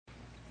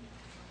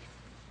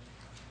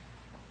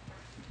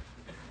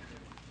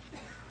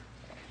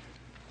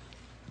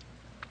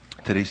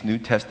Today's New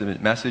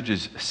Testament message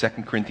is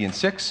 2 Corinthians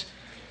 6.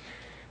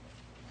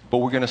 But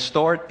we're going to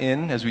start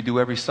in, as we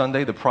do every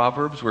Sunday, the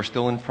Proverbs. We're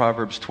still in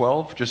Proverbs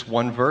 12, just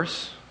one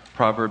verse,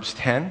 Proverbs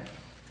 10.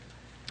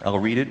 I'll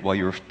read it while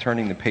you're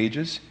turning the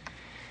pages.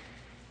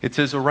 It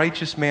says, "A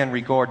righteous man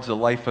regards the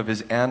life of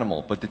his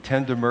animal, but the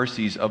tender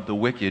mercies of the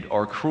wicked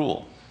are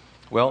cruel."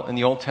 Well, in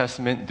the Old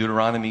Testament,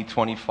 Deuteronomy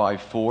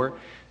 25:4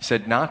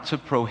 said not to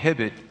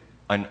prohibit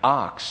an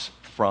ox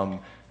from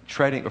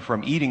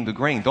eating the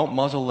grain. Don't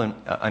muzzle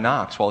an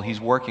ox while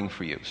he's working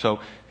for you. So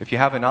if you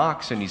have an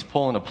ox and he's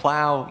pulling a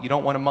plow, you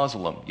don't want to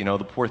muzzle him. You know,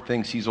 the poor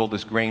thing sees all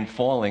this grain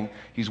falling.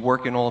 He's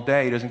working all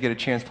day. He doesn't get a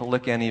chance to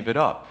lick any of it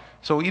up.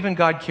 So even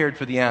God cared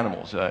for the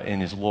animals in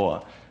his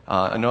law.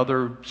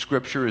 Another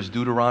scripture is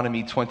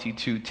Deuteronomy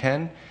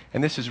 22:10.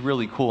 And this is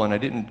really cool, and I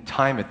didn't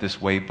time it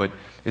this way, but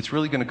it's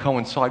really going to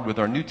coincide with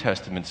our New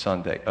Testament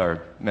Sunday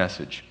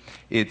message.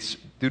 It's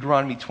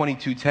Deuteronomy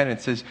 22:10.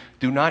 It says,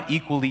 "Do not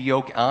equally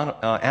yoke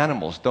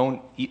animals.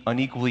 Don't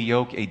unequally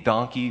yoke a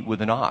donkey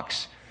with an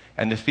ox."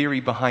 And the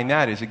theory behind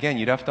that is, again,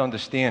 you'd have to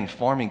understand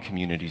farming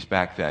communities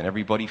back then.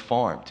 Everybody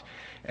farmed.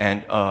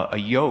 And a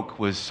yoke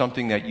was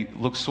something that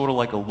looked sort of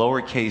like a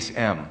lowercase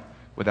m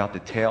without the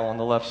tail on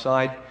the left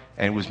side.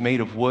 And it was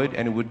made of wood,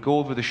 and it would go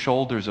over the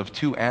shoulders of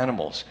two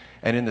animals.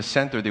 And in the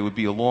center, there would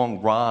be a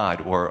long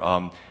rod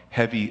or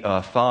heavy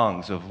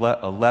thongs of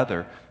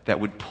leather that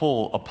would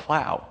pull a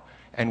plow.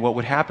 And what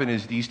would happen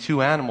is these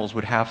two animals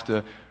would have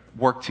to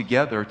work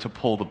together to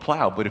pull the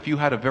plow. But if you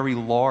had a very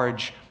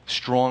large,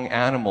 strong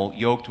animal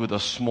yoked with a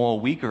small,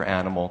 weaker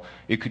animal,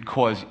 it could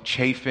cause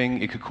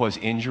chafing, it could cause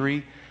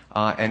injury,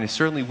 and it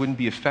certainly wouldn't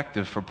be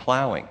effective for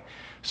plowing.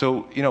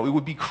 So, it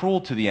would be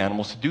cruel to the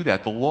animals to do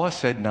that. The law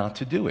said not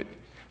to do it.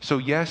 So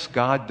yes,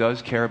 God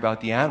does care about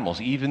the animals.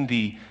 Even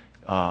the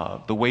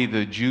way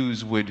the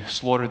Jews would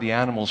slaughter the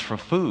animals for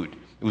food.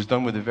 It was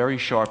done with a very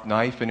sharp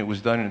knife, and it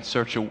was done in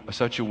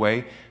such a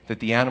way that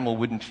the animal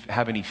wouldn't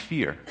have any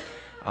fear.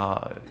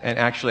 And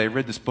actually, I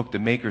read this book, The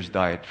Maker's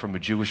Diet, from a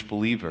Jewish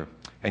believer.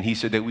 And he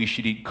said that we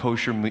should eat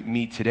kosher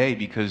meat today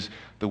because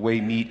the way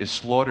meat is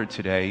slaughtered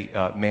today,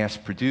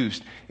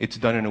 mass-produced, it's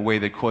done in a way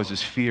that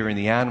causes fear in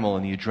the animal,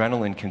 and the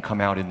adrenaline can come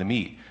out in the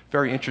meat.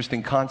 Very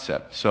interesting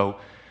concept. So,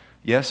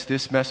 yes,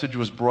 this message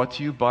was brought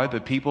to you by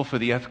the People for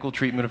the Ethical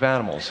Treatment of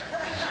Animals.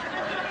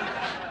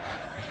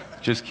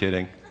 Just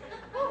kidding.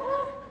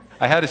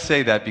 I had to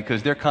say that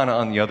because they're kind of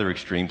on the other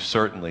extreme,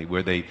 certainly,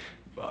 where they,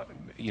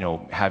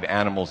 have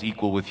animals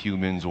equal with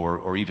humans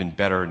or even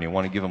better, and they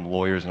want to give them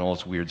lawyers and all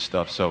this weird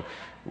stuff. So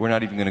we're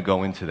not even going to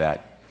go into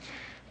that.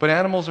 But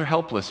animals are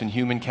helpless in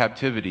human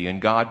captivity,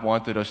 and God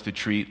wanted us to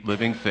treat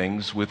living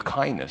things with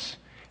kindness.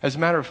 As a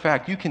matter of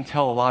fact, you can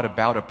tell a lot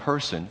about a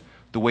person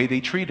the way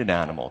they treat an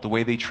animal, the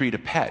way they treat a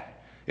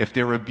pet. If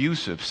they're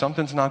abusive,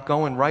 something's not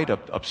going right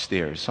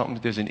upstairs.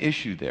 There's an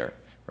issue there,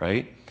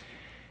 right?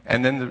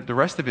 And then the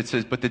rest of it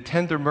says, "But the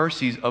tender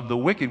mercies of the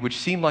wicked," which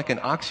seem like an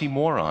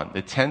oxymoron.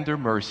 The tender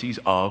mercies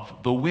of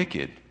the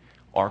wicked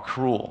are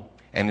cruel.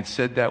 And it's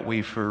said that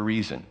way for a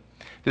reason.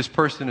 This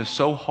person is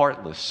so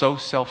heartless, so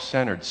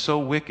self-centered, so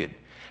wicked,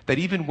 that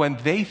even when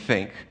they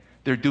think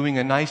they're doing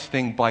a nice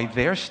thing by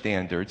their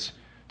standards,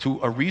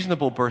 to a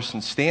reasonable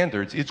person's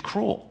standards, it's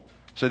cruel.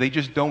 So they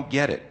just don't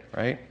get it,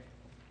 right?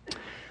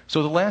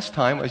 So the last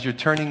time, as you're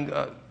turning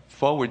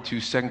forward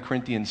to 2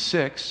 Corinthians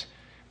 6,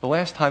 the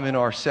last time in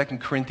our 2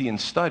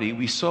 Corinthians study,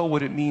 we saw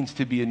what it means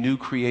to be a new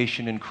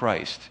creation in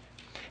Christ.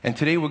 And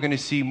today we're going to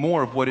see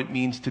more of what it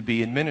means to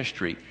be in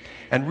ministry.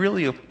 And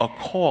really a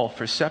call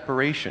for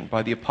separation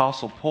by the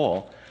Apostle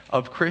Paul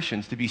of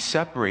Christians to be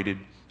separated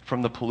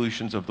from the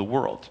pollutions of the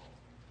world.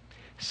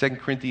 2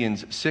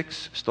 Corinthians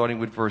 6, starting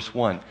with verse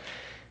 1.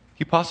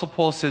 The Apostle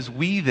Paul says,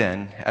 "We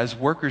then, as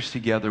workers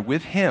together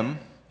with him,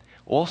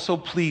 also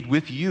plead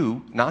with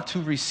you not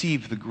to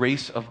receive the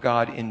grace of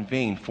God in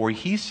vain." For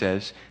he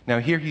says, now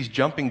here he's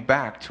jumping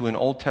back to an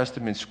Old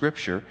Testament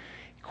scripture,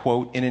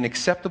 quote, "In an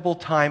acceptable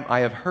time I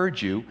have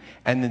heard you,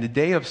 and in the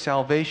day of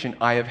salvation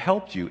I have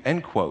helped you,"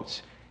 end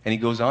quotes. And he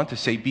goes on to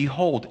say,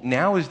 "Behold,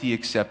 now is the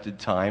accepted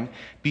time.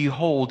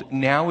 Behold,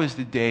 now is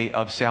the day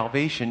of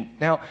salvation."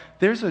 Now,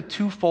 there's a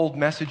twofold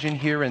message in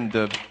here, and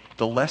the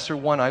lesser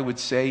one, I would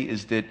say,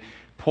 is that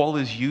Paul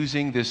is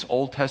using this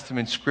Old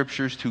Testament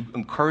scriptures to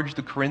encourage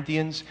the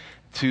Corinthians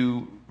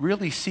to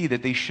really see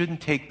that they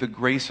shouldn't take the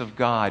grace of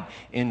God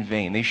in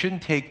vain. They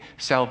shouldn't take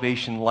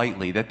salvation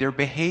lightly, that their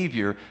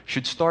behavior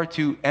should start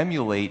to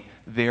emulate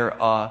their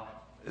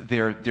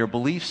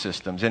belief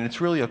systems. And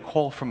it's really a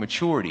call for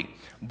maturity.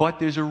 But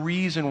there's a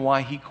reason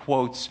why he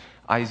quotes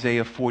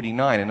Isaiah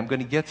 49, and I'm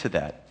going to get to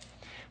that.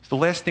 So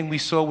the last thing we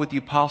saw with the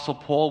Apostle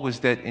Paul was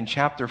that in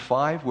chapter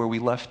 5, where we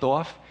left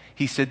off,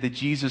 he said that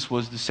Jesus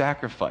was the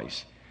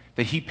sacrifice,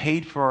 that he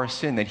paid for our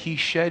sin, that he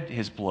shed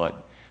his blood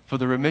for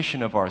the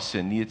remission of our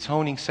sin, the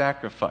atoning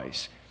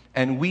sacrifice.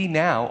 And we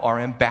now are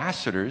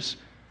ambassadors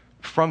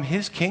from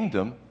his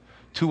kingdom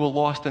to a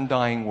lost and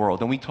dying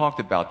world. And we talked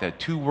about that,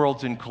 two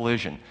worlds in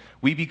collision.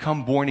 We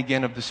become born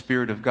again of the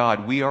Spirit of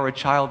God. We are a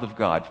child of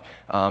God.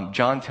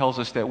 John tells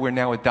us that we're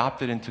now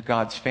adopted into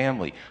God's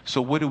family.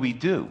 So what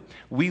do?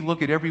 We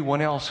look at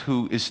everyone else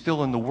who is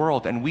still in the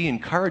world, and we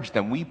encourage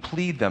them, we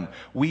plead them,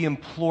 we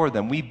implore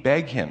them, we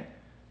beg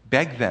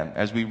them,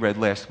 as we read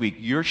last week.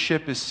 Your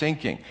ship is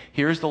sinking.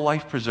 Here's the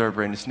life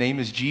preserver, and its name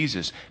is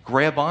Jesus.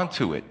 Grab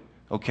onto it.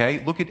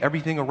 Okay? Look at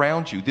everything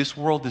around you. This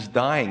world is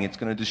dying. It's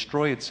going to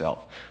destroy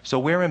itself. So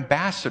we're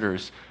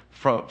ambassadors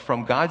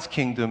from God's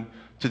kingdom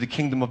to the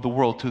kingdom of the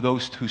world, to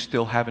those who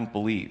still haven't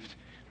believed.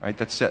 All right?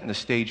 That's setting the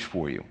stage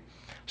for you.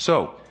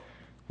 So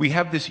we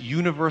have this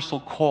universal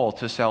call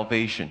to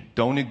salvation.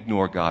 Don't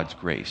ignore God's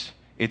grace.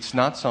 It's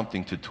not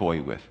something to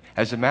toy with.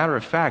 As a matter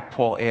of fact,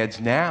 Paul adds,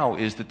 now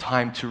is the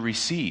time to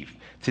receive.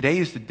 Today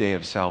is the day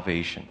of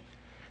salvation.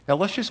 Now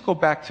let's just go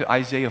back to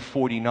Isaiah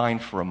 49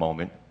 for a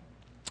moment,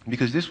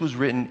 because this was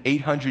written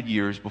 800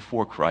 years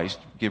before Christ,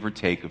 give or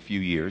take a few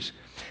years.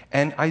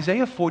 And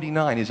Isaiah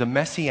 49 is a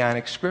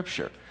messianic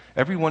scripture.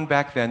 Everyone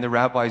back then, the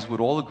rabbis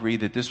would all agree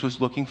that this was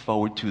looking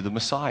forward to the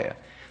Messiah.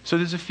 So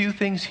there's a few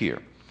things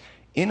here.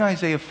 In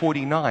Isaiah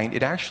 49,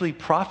 it actually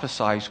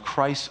prophesies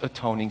Christ's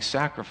atoning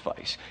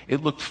sacrifice.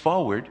 It looked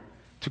forward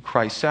to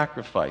Christ's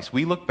sacrifice.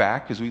 We look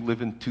back, because we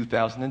live in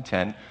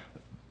 2010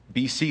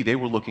 BC, they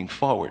were looking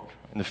forward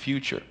in the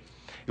future.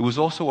 It was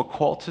also a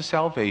call to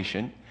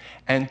salvation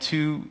and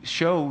to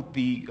show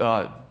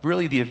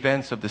really the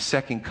events of the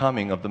second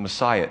coming of the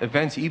Messiah,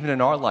 events even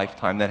in our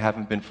lifetime that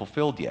haven't been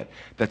fulfilled yet,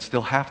 that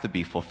still have to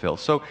be fulfilled.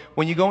 So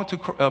when you go into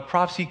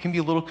prophecy, it can be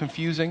a little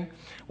confusing.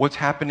 What's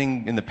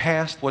happening in the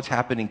past, what's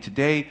happening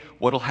today,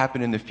 what'll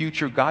happen in the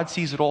future. God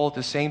sees it all at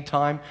the same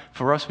time.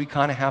 For us, we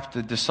kind of have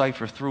to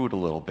decipher through it a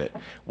little bit.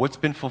 What's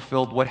been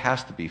fulfilled, what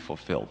has to be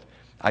fulfilled.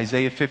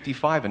 Isaiah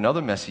 55,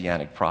 another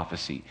messianic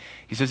prophecy.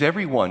 He says,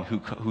 everyone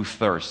who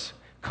thirsts,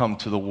 come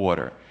to the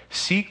water.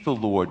 Seek the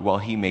Lord while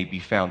he may be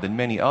found, and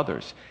many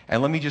others.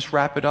 And let me just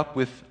wrap it up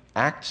with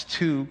Acts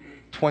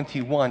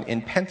 2:21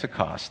 in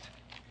Pentecost.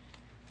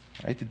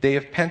 Right, the day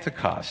of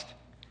Pentecost.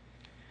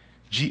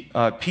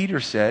 Peter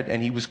said,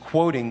 and he was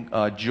quoting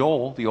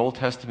Joel, the Old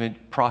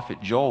Testament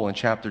prophet Joel in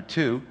chapter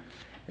 2.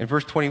 In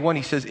verse 21,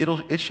 he says,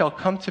 it shall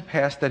come to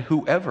pass that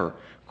whoever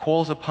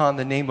calls upon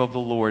the name of the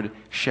Lord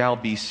shall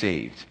be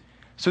saved.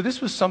 So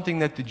this was something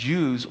that the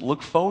Jews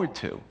looked forward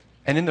to.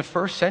 And in the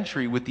first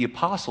century, with the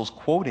apostles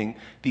quoting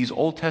these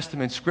Old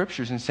Testament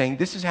scriptures and saying,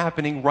 this is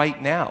happening right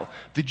now,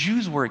 the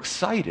Jews were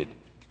excited,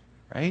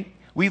 right?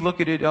 We look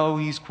at it, oh,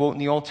 he's quoting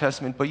the Old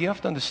Testament, but you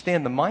have to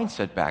understand the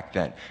mindset back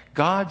then.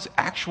 God's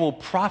actual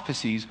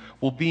prophecies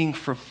were being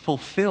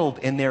fulfilled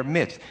in their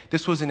midst.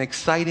 This was an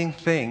exciting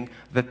thing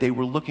that they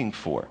were looking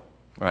for,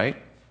 right?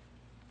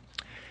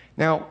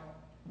 Now,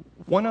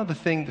 one other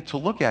thing to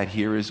look at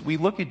here is we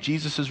look at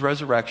Jesus'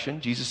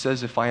 resurrection. Jesus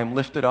says, if I am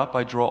lifted up,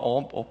 I draw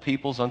all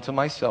peoples unto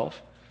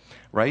myself,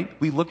 right?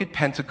 We look at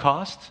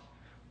Pentecost.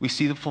 We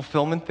see the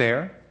fulfillment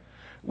there.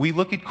 We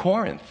look at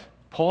Corinth.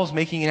 Paul's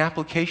making an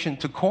application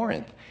to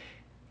Corinth.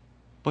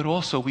 But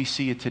also we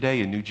see it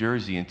today in New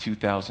Jersey in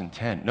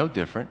 2010. No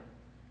different.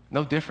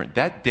 No different.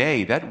 That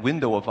day, that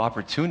window of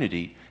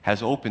opportunity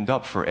has opened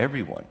up for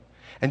everyone.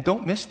 And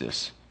don't miss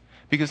this,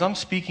 because I'm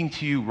speaking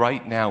to you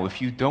right now.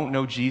 If you don't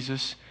know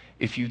Jesus,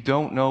 if you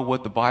don't know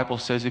what the Bible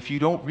says, if you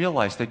don't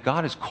realize that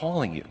God is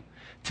calling you,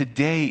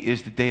 today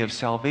is the day of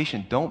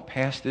salvation. Don't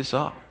pass this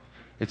up.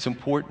 It's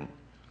important.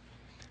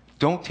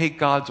 Don't take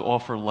God's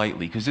offer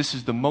lightly, because this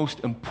is the most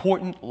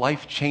important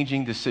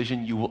life-changing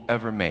decision you will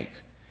ever make,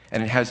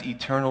 and it has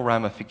eternal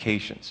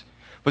ramifications.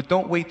 But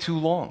don't wait too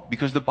long,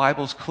 because the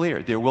Bible's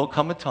clear. There will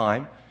come a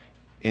time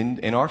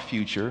in our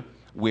future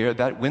where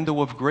that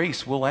window of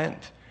grace will end,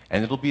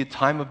 and it'll be a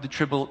time of the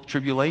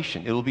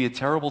tribulation. It'll be a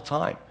terrible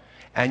time.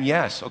 And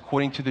yes,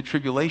 according to the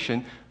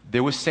tribulation,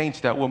 there were saints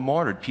that were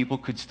martyred. People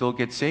could still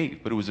get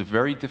saved, but it was a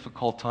very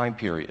difficult time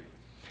period.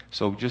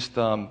 So just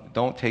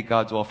don't take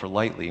God's offer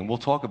lightly. And we'll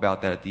talk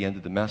about that at the end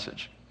of the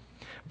message.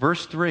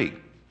 Verse 3,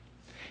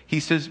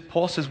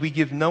 Paul says, we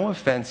give no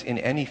offense in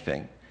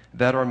anything,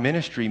 that our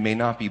ministry may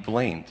not be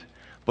blamed.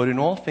 But in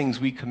all things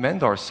we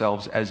commend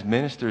ourselves as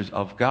ministers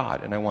of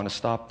God. And I want to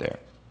stop there.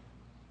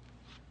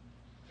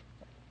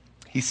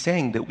 He's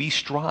saying that we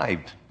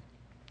strived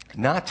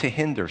not to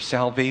hinder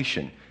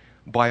salvation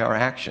by our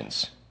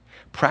actions.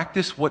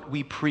 Practice what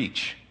we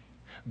preach.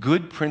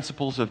 Good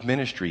principles of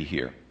ministry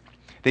here.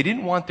 They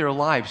didn't want their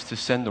lives to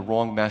send the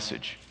wrong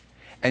message.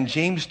 And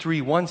James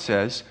 3:1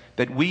 says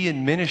that we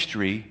in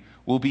ministry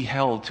will be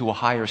held to a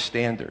higher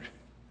standard.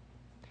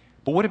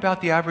 But what about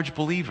the average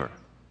believer?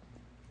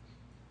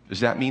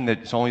 Does that mean that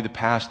it's only the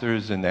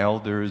pastors and the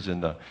elders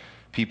and the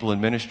people in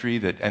ministry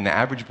and the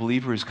average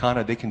believer is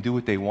they can do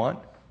what they want?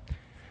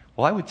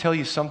 Well, I would tell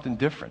you something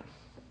different.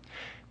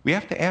 We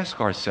have to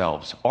ask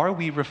ourselves, are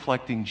we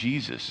reflecting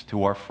Jesus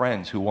to our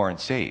friends who aren't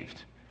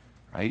saved?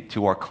 Right?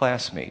 To our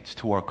classmates,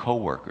 to our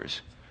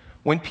coworkers.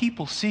 When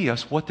people see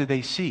us, what do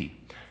they see?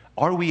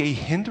 Are we a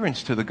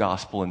hindrance to the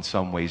gospel in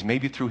some ways,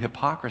 maybe through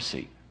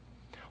hypocrisy?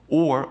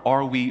 Or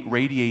are we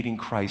radiating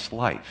Christ's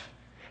life?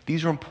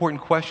 These are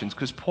important questions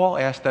because Paul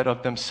asked that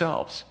of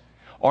themselves.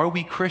 Are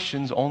we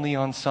Christians only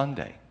on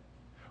Sunday?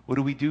 What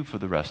do we do for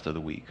the rest of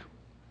the week?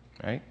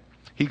 Right?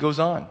 He goes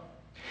on.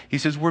 He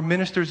says, we're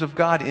ministers of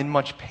God in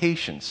much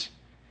patience,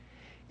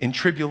 in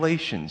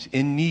tribulations,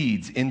 in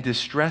needs, in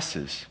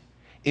distresses,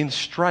 in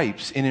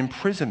stripes, in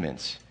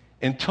imprisonments,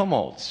 in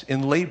tumults,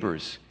 in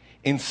labors,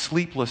 in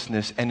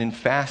sleeplessness, and in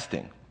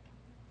fasting.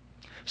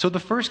 So the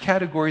first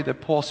category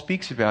that Paul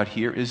speaks about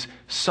here is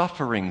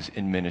sufferings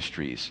in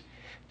ministries,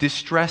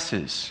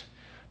 distresses.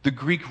 The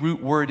Greek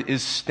root word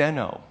is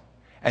steno,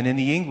 and in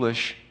the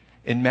English,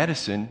 in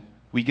medicine,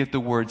 we get the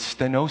word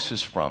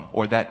stenosis from,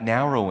 or that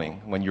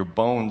narrowing, when your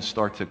bones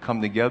start to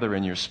come together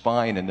in your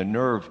spine and the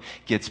nerve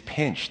gets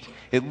pinched.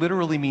 It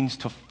literally means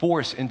to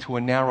force into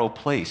a narrow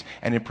place,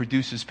 and it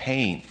produces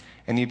pain.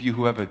 Any of you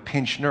who have a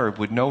pinched nerve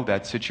would know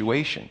that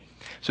situation.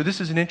 So this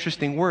is an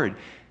interesting word.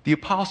 The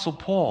Apostle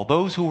Paul,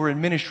 those who were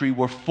in ministry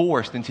were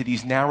forced into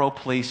these narrow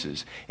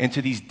places,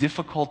 into these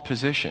difficult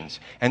positions,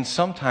 and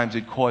sometimes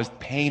it caused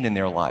pain in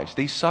their lives.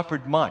 They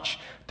suffered much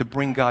to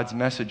bring God's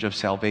message of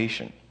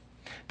salvation.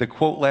 The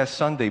quote last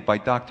Sunday by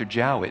Dr.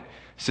 Jowett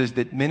says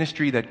that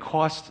ministry that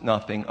costs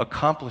nothing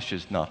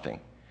accomplishes nothing.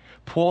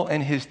 Paul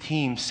and his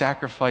team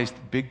sacrificed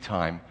big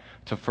time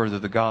to further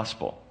the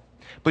gospel.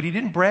 But he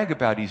didn't brag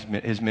about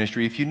his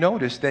ministry. If you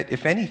notice that,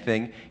 if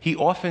anything, he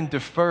often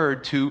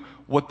deferred to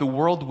what the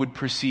world would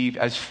perceive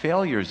as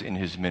failures in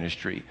his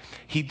ministry.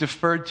 He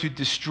deferred to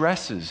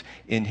distresses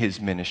in his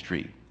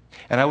ministry.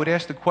 And I would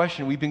ask the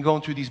question, we've been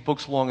going through these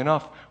books long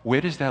enough,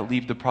 where does that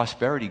leave the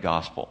prosperity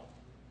gospel?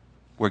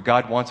 Where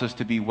God wants us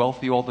to be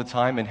wealthy all the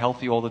time and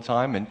healthy all the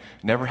time and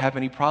never have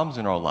any problems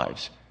in our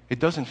lives. It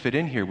doesn't fit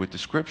in here with the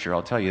scripture,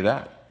 I'll tell you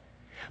that.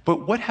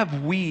 But what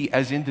have we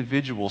as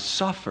individuals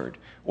suffered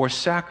or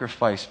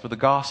sacrificed for the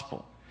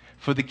gospel,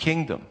 for the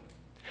kingdom?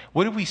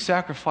 What have we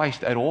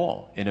sacrificed at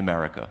all in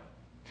America?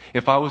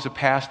 If I was a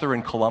pastor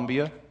in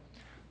Colombia,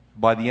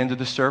 by the end of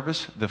the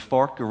service, the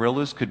FARC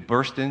guerrillas could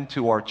burst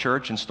into our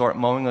church and start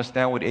mowing us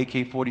down with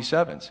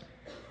AK-47s.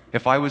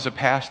 If I was a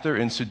pastor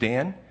in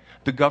Sudan,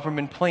 the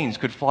government planes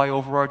could fly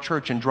over our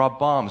church and drop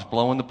bombs,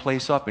 blowing the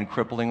place up and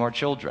crippling our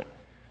children.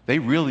 They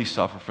really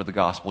suffer for the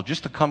gospel.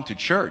 Just to come to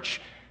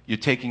church, you're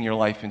taking your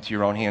life into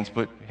your own hands.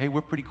 But hey,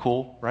 we're pretty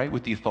cool, right,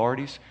 with the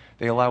authorities.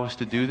 They allow us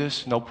to do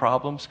this, no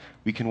problems.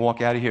 We can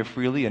walk out of here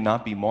freely and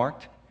not be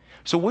marked.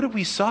 So what have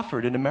we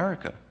suffered in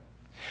America?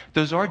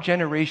 Does our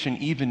generation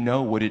even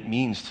know what it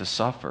means to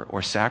suffer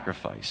or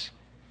sacrifice?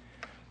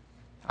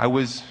 I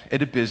was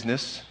at a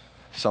business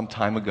some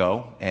time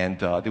ago, and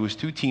there was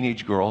two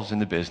teenage girls in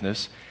the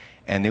business,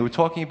 and they were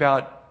talking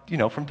about,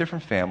 from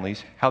different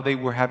families, how they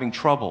were having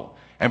trouble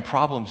and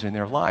problems in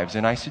their lives.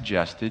 And I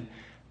suggested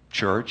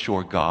church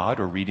or God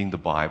or reading the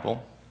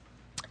Bible.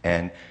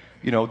 And,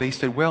 they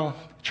said, well,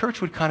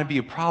 church would kind of be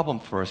a problem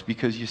for us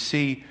because, you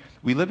see,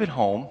 we live at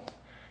home,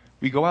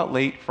 we go out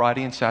late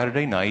Friday and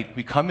Saturday night,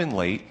 we come in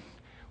late,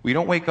 we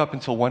don't wake up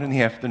until 1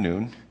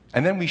 PM,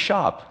 and then we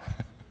shop.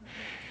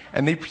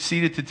 And they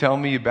proceeded to tell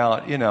me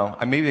about,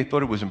 maybe they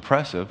thought it was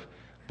impressive,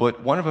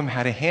 but one of them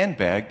had a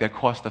handbag that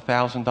cost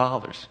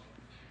 $1,000.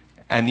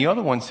 And the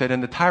other one said,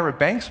 and the Tyra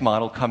Banks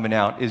model coming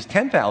out is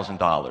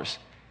 $10,000.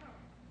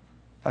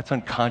 That's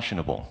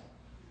unconscionable.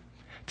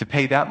 To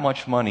pay that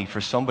much money for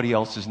somebody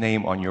else's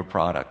name on your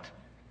product.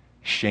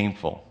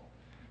 Shameful.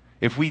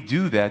 If we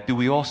do that, do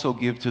we also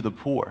give to the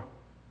poor?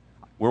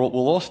 We'll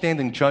all stand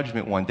in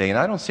judgment one day. And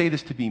I don't say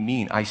this to be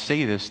mean. I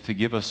say this to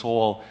give us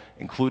all,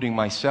 including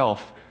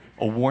myself,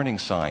 a warning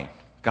sign.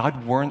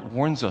 God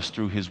warns us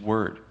through His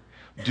Word.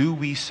 Do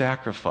we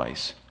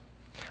sacrifice?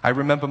 I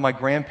remember my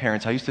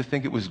grandparents, I used to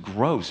think it was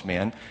gross,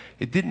 man.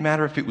 It didn't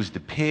matter if it was the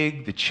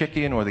pig, the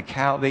chicken, or the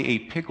cow. They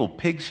ate pickled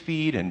pig's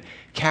feet and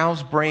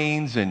cow's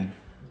brains and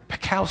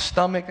cow's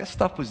stomach. That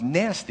stuff was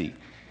nasty.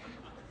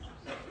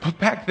 But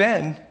back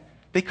then,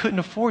 they couldn't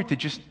afford to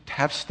just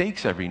have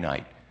steaks every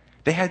night.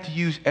 They had to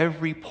use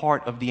every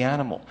part of the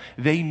animal.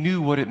 They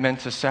knew what it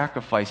meant to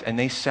sacrifice, and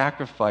they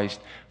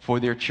sacrificed for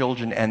their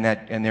children and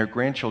their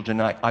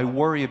grandchildren. I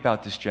worry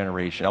about this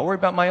generation. I worry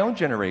about my own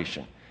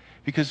generation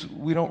because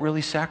we don't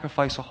really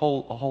sacrifice a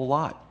whole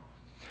lot.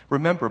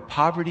 Remember,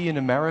 poverty in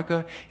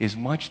America is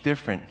much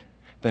different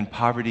than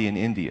poverty in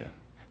India.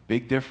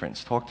 Big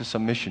difference. Talk to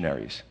some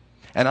missionaries.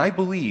 And I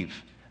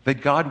believe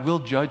that God will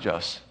judge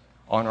us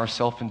on our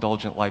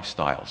self-indulgent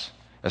lifestyles,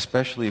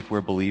 especially if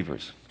we're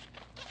believers.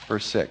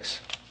 Verse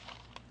 6,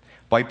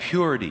 by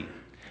purity,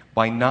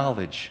 by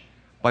knowledge,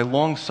 by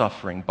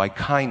long-suffering, by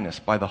kindness,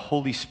 by the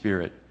Holy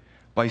Spirit,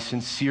 by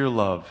sincere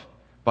love,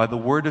 by the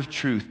word of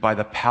truth, by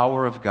the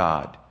power of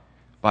God,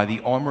 by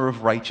the armor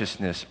of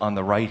righteousness on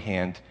the right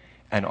hand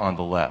and on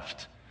the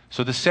left.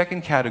 So the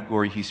second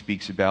category he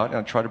speaks about, and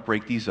I'll try to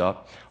break these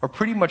up, are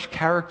pretty much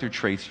character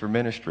traits for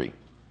ministry.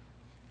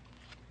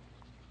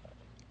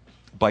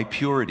 By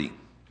purity.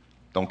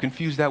 Don't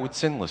confuse that with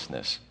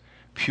sinlessness.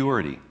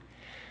 Purity.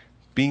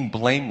 Being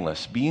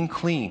blameless, being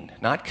clean,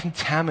 not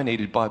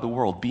contaminated by the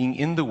world, being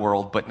in the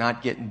world but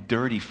not getting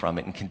dirty from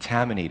it and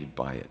contaminated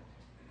by it.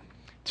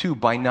 2,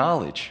 by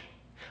knowledge,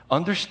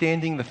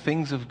 understanding the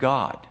things of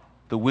God,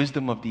 the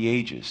wisdom of the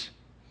ages.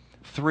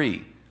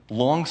 3,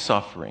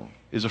 long-suffering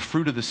is a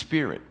fruit of the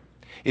Spirit.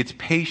 It's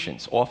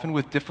patience, often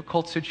with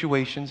difficult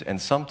situations and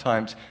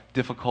sometimes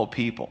difficult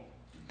people.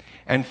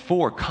 And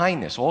 4,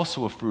 kindness,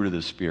 also a fruit of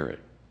the Spirit.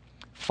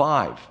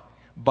 5,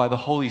 by the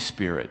Holy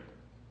Spirit.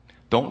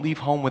 Don't leave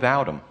home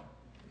without Him.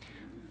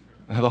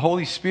 The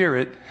Holy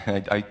Spirit,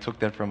 I took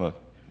that from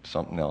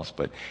something else,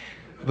 but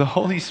the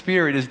Holy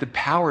Spirit is the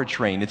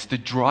powertrain, it's the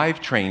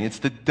drivetrain, it's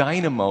the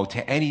dynamo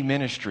to any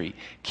ministry.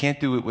 Can't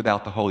do it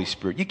without the Holy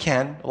Spirit. You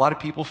can, a lot of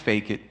people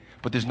fake it,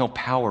 but there's no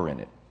power in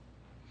it.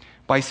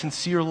 By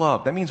sincere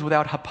love, that means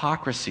without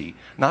hypocrisy.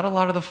 Not a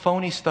lot of the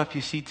phony stuff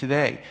you see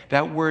today.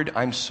 That word,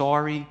 I'm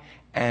sorry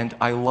and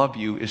I love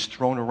you, is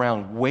thrown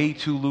around way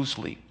too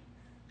loosely.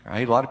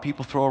 Right? A lot of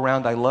people throw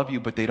around I love you,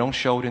 but they don't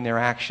show it in their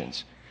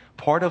actions.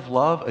 Part of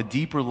love, a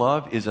deeper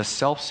love, is a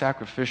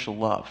self-sacrificial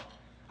love.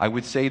 I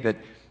would say that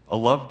a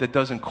love that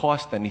doesn't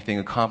cost anything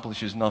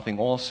accomplishes nothing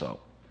also.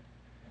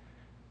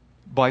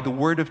 By the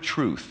word of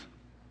truth.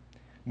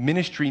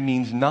 Ministry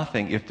means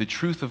nothing if the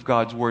truth of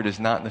God's word is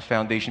not in the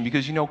foundation,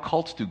 because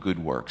cults do good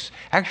works.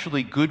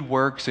 Actually, good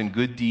works and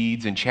good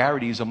deeds and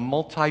charity is a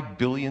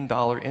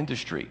multi-billion-dollar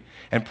industry,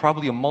 and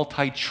probably a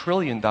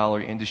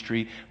multi-trillion-dollar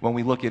industry when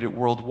we look at it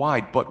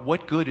worldwide. But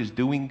what good is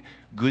doing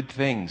good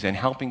things and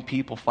helping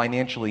people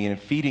financially and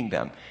feeding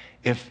them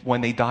if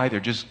when they die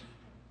they're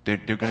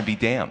going to be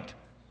damned?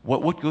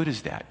 What good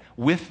is that?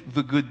 With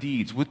the good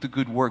deeds, with the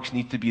good works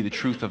needs to be the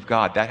truth of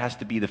God. That has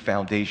to be the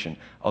foundation.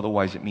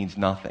 Otherwise, it means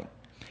nothing.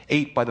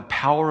 8, by the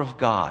power of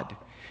God.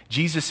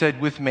 Jesus said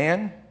with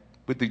man,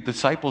 with the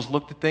disciples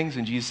looked at things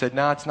and Jesus said,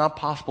 no, it's not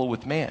possible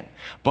with man.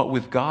 But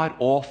with God,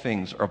 all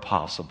things are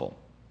possible.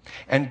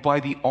 And by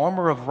the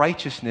armor of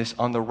righteousness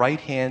on the right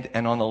hand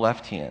and on the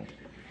left hand.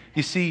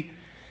 You see,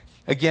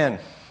 again,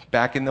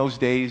 back in those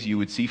days, you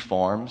would see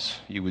farms,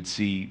 you would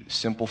see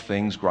simple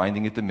things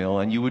grinding at the mill,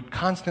 and you would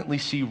constantly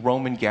see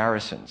Roman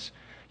garrisons.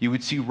 You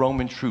would see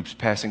Roman troops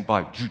passing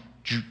by.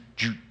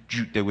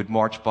 They would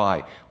march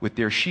by with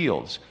their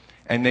shields.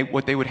 And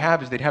what they would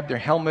have is they'd have their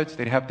helmets,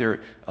 they'd have their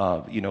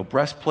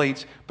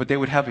breastplates, but they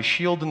would have a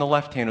shield in the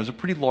left hand. It was a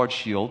pretty large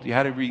shield. You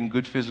had to be in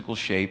good physical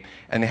shape.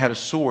 And they had a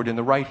sword in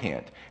the right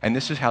hand. And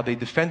this is how they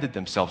defended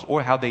themselves,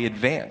 or how they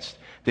advanced.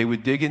 They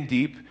would dig in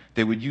deep.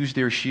 They would use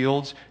their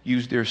shields,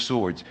 use their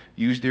swords,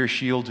 use their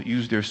shields,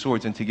 use their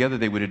swords, and together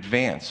they would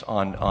advance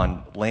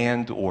on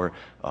land or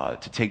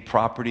to take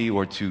property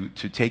or to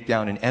take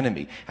down an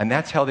enemy. And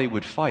that's how they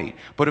would fight.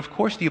 But of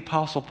course, the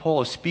Apostle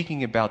Paul is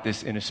speaking about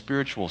this in a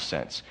spiritual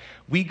sense.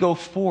 We go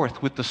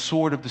forth with the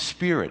sword of the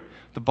Spirit.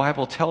 The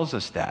Bible tells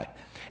us that.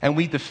 And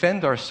we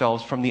defend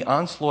ourselves from the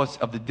onslaughts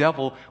of the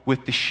devil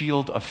with the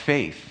shield of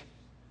faith.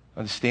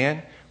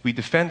 Understand? We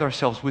defend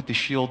ourselves with the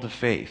shield of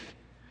faith.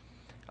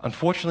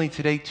 Unfortunately,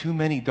 today, too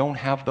many don't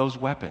have those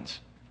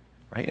weapons,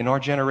 right? In our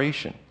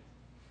generation.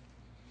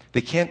 They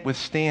can't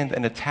withstand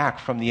an attack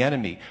from the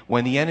enemy.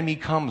 When the enemy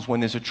comes, when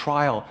there's a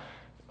trial,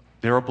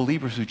 there are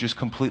believers who just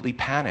completely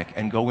panic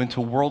and go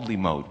into worldly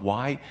mode.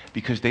 Why?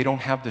 Because they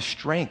don't have the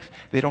strength.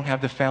 They don't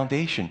have the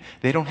foundation.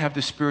 They don't have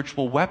the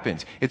spiritual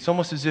weapons. It's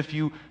almost as if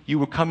you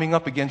were coming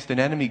up against an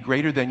enemy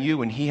greater than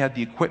you, and he had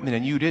the equipment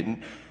and you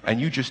didn't,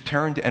 and you just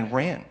turned and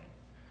ran.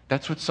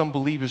 That's what some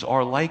believers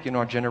are like in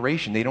our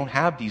generation. They don't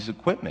have these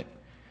equipment.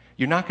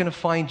 You're not going to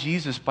find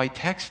Jesus by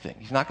texting.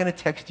 He's not going to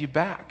text you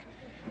back.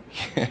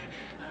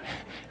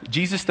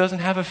 Jesus doesn't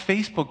have a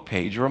Facebook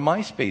page or a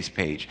MySpace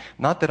page.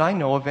 Not that I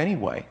know of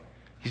anyway.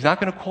 He's not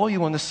going to call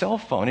you on the cell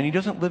phone, and he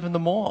doesn't live in the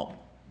mall.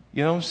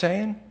 You know what I'm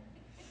saying?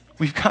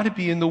 We've got to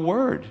be in the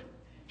Word.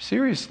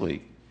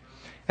 Seriously.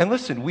 And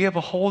listen, we have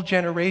a whole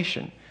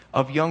generation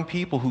of young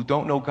people who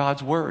don't know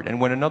God's word. And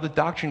when another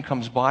doctrine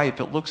comes by, if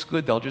it looks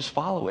good, they'll just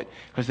follow it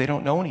because they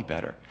don't know any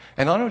better.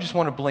 And I don't just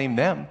want to blame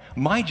them.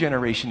 My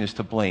generation is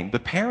to blame. The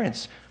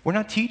parents, we're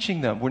not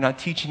teaching them. We're not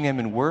teaching them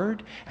in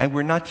word, and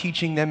we're not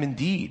teaching them in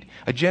deed.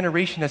 A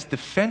generation that's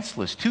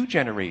defenseless, 2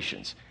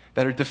 generations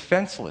that are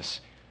defenseless,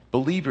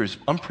 believers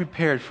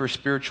unprepared for a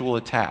spiritual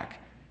attack.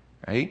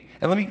 Right?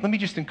 And let me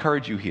just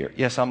encourage you here.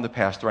 Yes, I'm the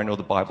pastor. I know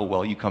the Bible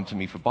well. You come to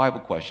me for Bible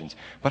questions.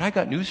 But I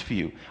got news for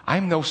you.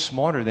 I'm no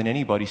smarter than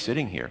anybody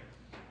sitting here.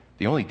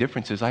 The only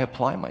difference is I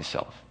apply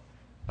myself.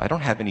 I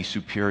don't have any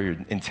superior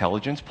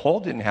intelligence.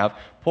 Paul didn't have.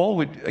 Paul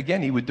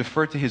would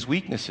defer to his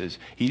weaknesses.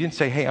 He didn't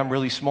say, hey, I'm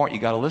really smart. You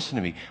got to listen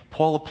to me.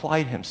 Paul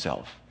applied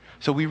himself.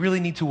 So we really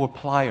need to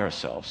apply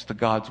ourselves to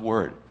God's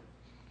word.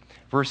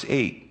 Verse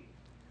 8,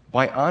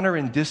 by honor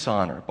and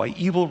dishonor, by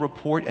evil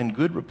report and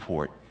good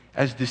report,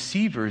 as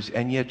deceivers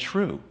and yet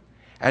true,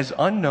 as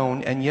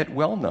unknown and yet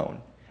well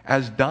known,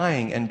 as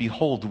dying and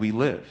behold we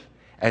live,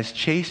 as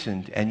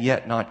chastened and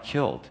yet not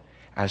killed,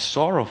 as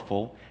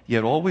sorrowful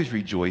yet always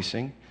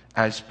rejoicing,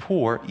 as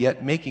poor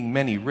yet making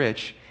many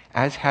rich,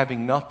 as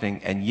having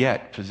nothing and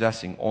yet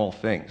possessing all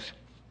things.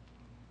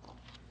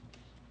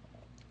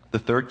 The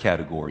third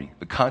category,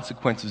 the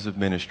consequences of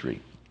ministry.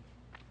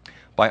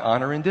 By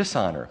honor and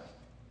dishonor.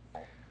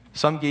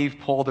 Some gave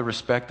Paul the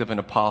respect of an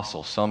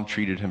apostle. Some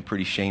treated him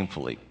pretty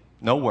shamefully.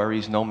 No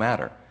worries, no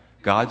matter.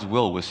 God's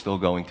will was still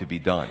going to be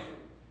done.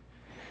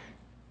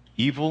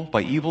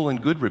 By evil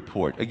and good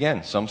report.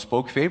 Again, some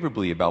spoke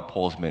favorably about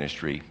Paul's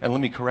ministry. And let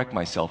me correct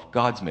myself,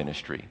 God's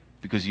ministry,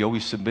 because he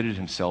always submitted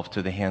himself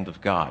to the hand of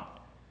God.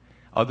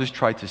 Others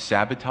tried to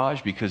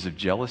sabotage because of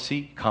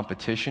jealousy,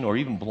 competition, or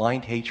even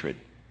blind hatred.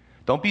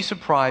 Don't be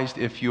surprised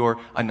if you're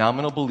a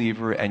nominal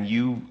believer and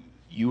you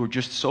are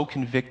just so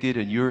convicted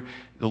and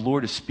the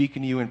Lord is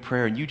speaking to you in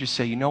prayer and you just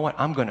say, you know what,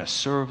 I'm going to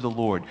serve the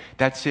Lord.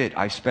 That's it.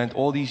 I spent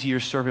all these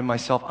years serving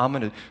myself. I'm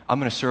going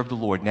to serve the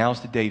Lord.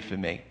 Now's the day for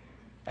me.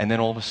 And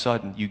then all of a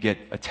sudden you get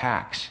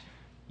attacks.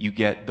 You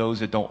get those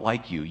that don't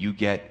like you. You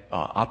get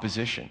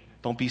opposition.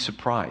 Don't be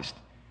surprised.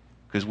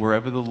 Because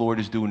wherever the Lord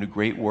is doing a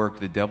great work,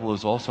 the devil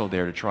is also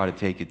there to try to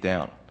take it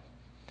down.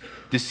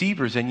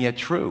 Deceivers and yet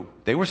true.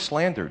 They were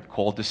slandered,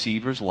 called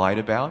deceivers, lied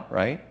about,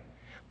 right?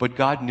 But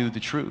God knew the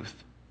truth.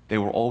 They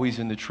were always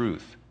in the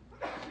truth.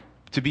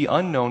 To be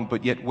unknown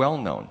but yet well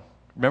known.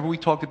 Remember we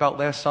talked about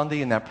last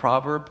Sunday in that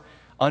proverb?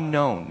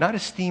 Unknown, not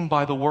esteemed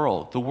by the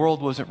world. The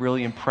world wasn't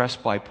really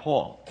impressed by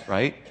Paul,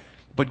 right?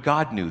 But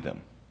God knew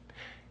them.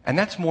 And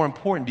that's more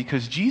important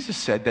because Jesus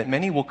said that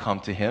many will come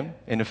to him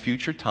in a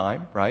future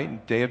time, right, in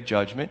the day of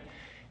judgment,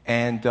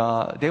 and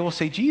they will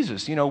say,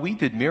 Jesus, we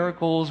did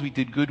miracles, we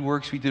did good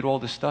works, we did all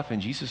this stuff,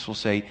 and Jesus will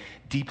say,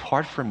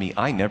 depart from me,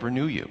 I never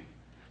knew you.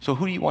 So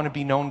who do you want to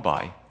be known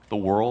by? The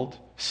world,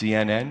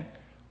 CNN,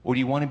 or do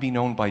you want to be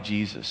known by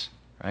Jesus,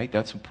 right?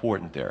 That's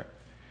important there.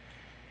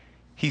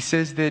 He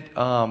says that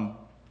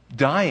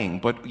dying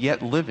but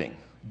yet living.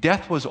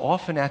 Death was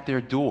often at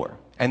their door,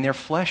 and their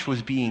flesh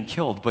was being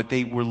killed, but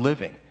they were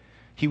living.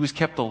 He was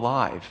kept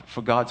alive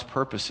for God's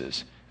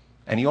purposes,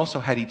 and he also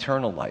had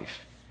eternal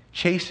life,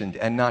 chastened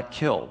and not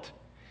killed.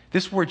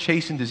 This word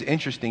chastened is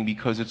interesting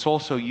because it's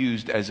also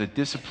used as a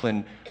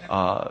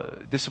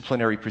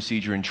disciplinary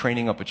procedure in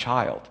training up a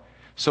child.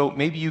 So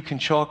maybe you can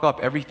chalk up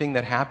everything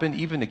that happened,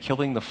 even to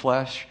killing the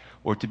flesh,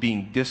 or to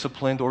being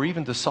disciplined, or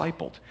even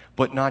discipled,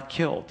 but not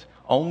killed.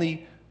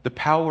 Only the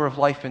power of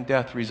life and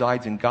death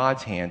resides in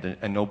God's hand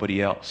and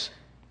nobody else.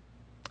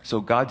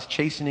 So God's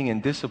chastening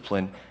and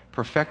discipline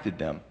perfected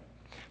them.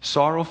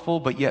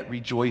 Sorrowful, but yet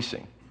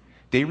rejoicing.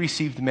 They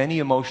received many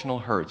emotional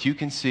hurts. You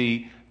can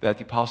see that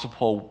the Apostle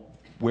Paul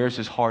wears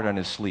his heart on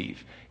his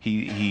sleeve.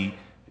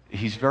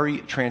 He's very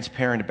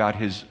transparent about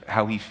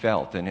how he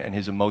felt and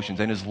his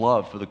emotions and his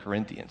love for the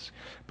Corinthians.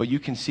 But you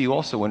can see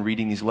also when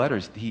reading these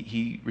letters,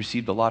 he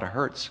received a lot of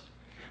hurts.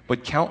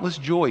 But countless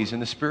joys in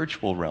the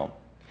spiritual realm.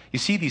 You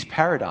see these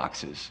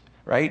paradoxes,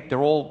 right? They're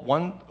all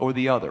one or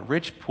the other,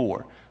 rich,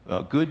 poor,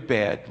 good,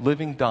 bad,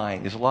 living,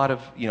 dying. There's a lot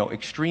of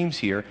extremes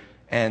here.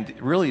 And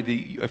really,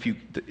 if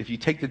you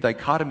take the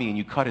dichotomy and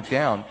you cut it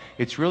down,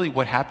 it's really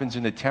what happens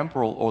in the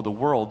temporal or the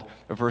world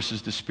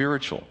versus the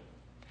spiritual.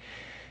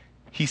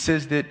 He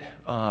says that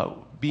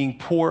being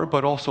poor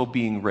but also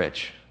being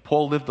rich.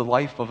 Paul lived the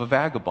life of a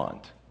vagabond,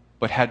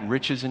 but had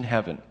riches in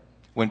heaven.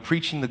 When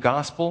preaching the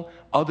gospel,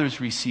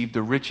 others received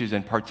the riches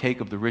and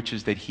partake of the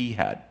riches that he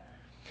had.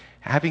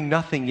 Having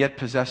nothing yet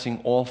possessing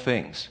all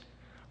things.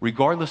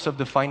 Regardless of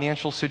the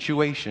financial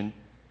situation,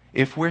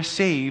 if we're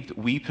saved,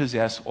 we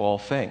possess all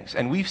things.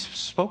 And we've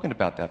spoken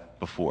about that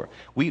before.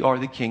 We are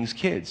the King's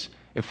kids.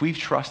 If we've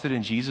trusted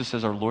in Jesus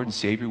as our Lord and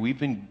Savior, we've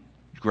been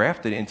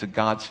grafted into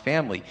God's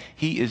family.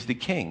 He is the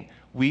King.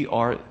 We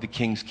are the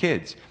King's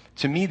kids.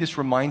 To me, this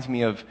reminds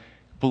me of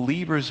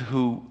believers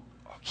who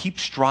keep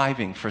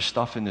striving for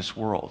stuff in this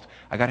world.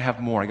 I got to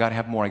have more, I got to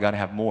have more, I got to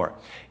have more.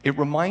 It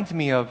reminds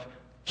me of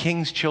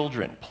king's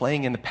children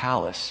playing in the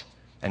palace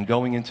and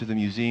going into the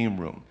museum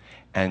room.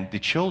 And the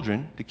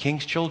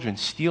king's children,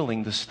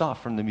 stealing the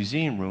stuff from the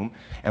museum room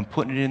and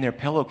putting it in their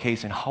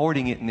pillowcase and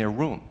hoarding it in their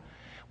room.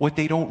 What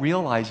they don't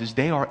realize is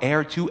they are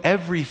heir to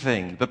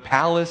everything. The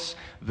palace,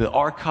 the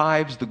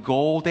archives, the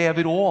gold, they have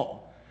it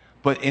all.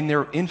 But in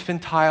their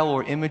infantile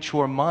or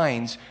immature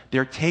minds,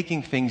 they're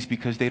taking things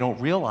because they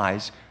don't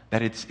realize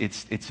that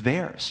it's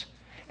theirs.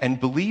 And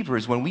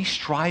believers, when we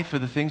strive for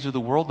the things of the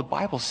world, the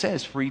Bible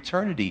says for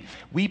eternity,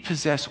 we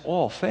possess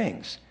all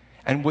things.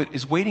 And what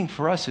is waiting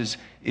for us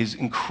is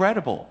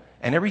incredible.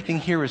 And everything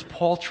here is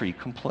paltry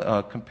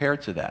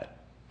compared to that.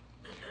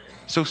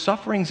 So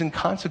sufferings and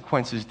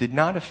consequences did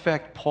not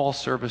affect Paul's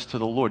service to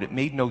the Lord. It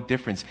made no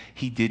difference.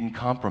 He didn't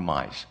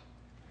compromise.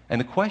 And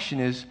the question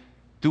is,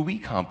 do we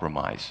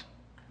compromise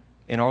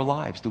in our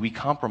lives? Do we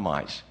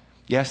compromise?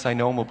 Yes, I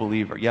know I'm a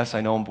believer. Yes,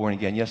 I know I'm born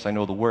again. Yes, I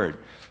know the Word.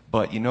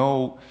 But,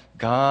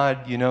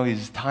 God,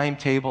 his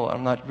timetable,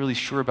 I'm not really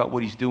sure about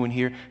what he's doing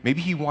here.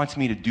 Maybe he wants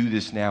me to do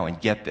this now and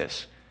get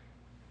this.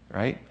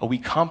 Right? Are we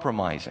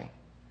compromising?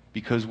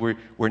 Because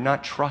we're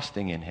not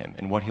trusting in him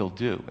and what he'll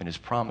do and his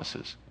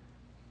promises.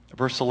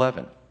 Verse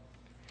 11.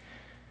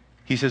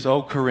 He says,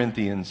 O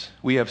Corinthians,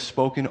 we have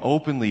spoken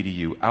openly to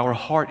you. Our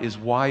heart is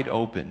wide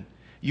open.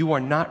 You are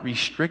not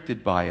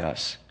restricted by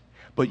us,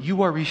 but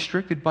you are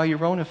restricted by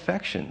your own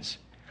affections.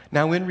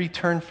 Now in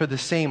return for the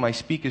same, I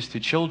speak as to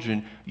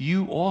children,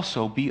 you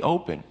also be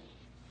open.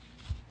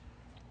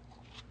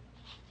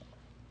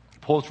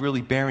 Paul's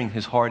really bearing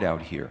his heart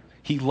out here.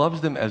 He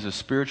loves them as a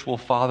spiritual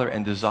father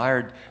and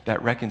desired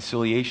that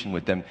reconciliation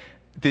with them.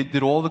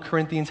 Did all the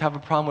Corinthians have a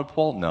problem with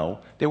Paul? No.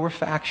 There were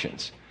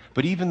factions.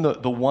 But even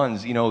the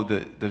ones,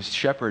 the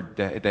shepherd,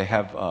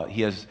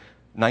 he has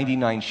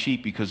 99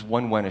 sheep because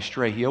one went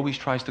astray. He always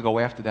tries to go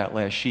after that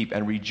last sheep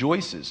and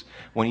rejoices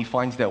when he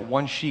finds that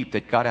one sheep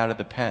that got out of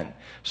the pen.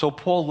 So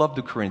Paul loved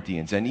the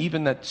Corinthians, and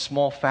even that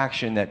small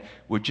faction that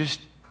were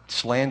just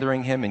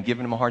slandering him and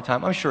giving him a hard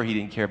time, I'm sure he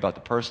didn't care about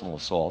the personal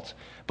assaults,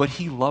 but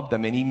he loved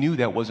them, and he knew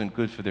that wasn't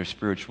good for their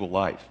spiritual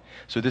life.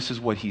 So this is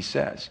what he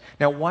says.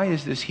 Now, why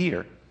is this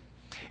here?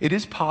 It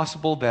is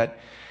possible that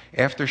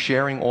after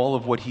sharing all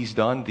of what he's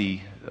done, the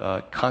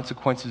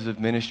consequences of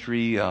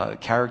ministry,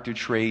 character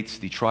traits,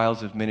 the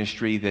trials of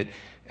ministry,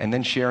 and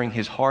then sharing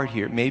his heart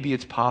here, maybe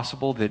it's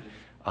possible that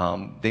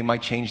they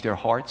might change their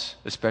hearts,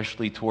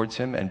 especially towards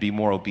him, and be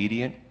more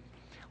obedient.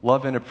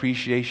 Love and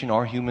appreciation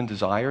are human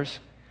desires.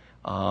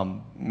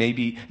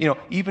 Maybe,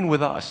 even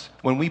with us,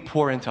 when we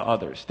pour into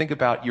others, think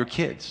about your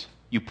kids.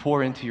 You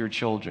pour into your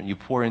children. You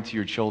pour into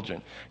your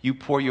children. You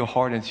pour your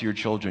heart into your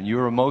children.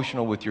 You're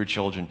emotional with your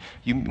children.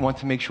 You want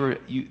to make sure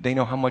they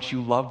know how much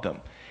you love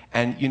them.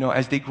 And,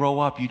 as they grow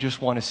up, you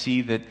just want to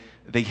see that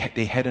they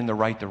head in the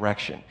right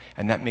direction.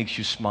 And that makes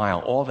you smile.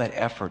 All that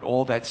effort,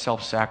 all that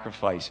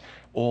self-sacrifice,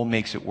 all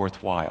makes it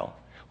worthwhile.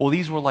 Well,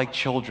 these were like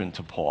children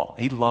to Paul.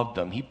 He loved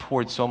them. He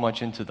poured so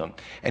much into them.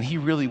 And he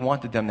really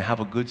wanted them to have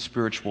a good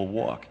spiritual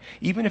walk.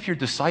 Even if you're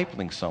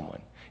discipling someone,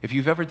 if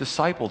you've ever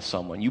discipled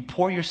someone, you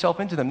pour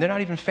yourself into them. They're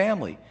not even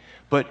family.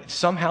 But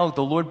somehow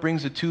the Lord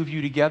brings the two of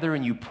you together,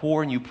 and you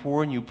pour and you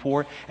pour and you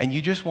pour, and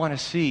you just want to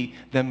see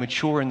them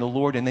mature in the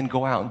Lord and then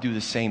go out and do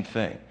the same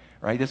thing.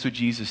 Right? That's what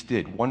Jesus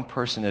did, one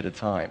person at a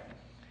time.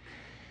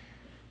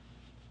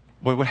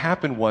 But what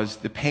happened was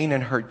the pain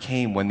and hurt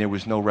came when there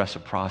was no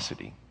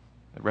reciprocity.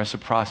 The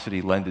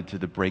reciprocity lended to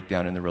the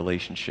breakdown in the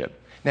relationship.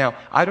 Now,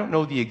 I don't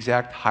know the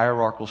exact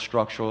hierarchical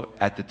structure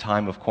at the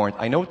time of Corinth.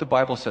 I know what the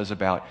Bible says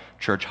about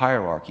church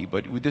hierarchy,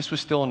 but this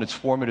was still in its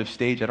formative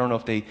stage. I don't know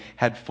if they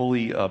had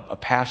fully a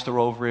pastor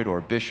over it or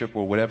a bishop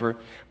or whatever,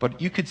 but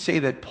you could say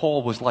that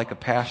Paul was like a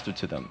pastor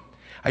to them.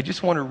 I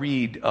just want to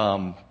read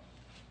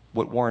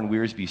what Warren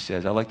Wiersbe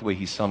says. I like the way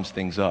he sums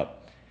things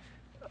up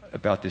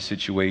about this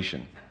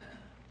situation.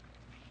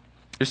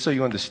 Just so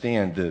you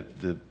understand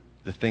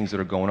the things that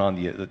are going on,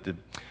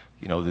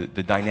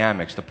 the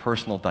dynamics, the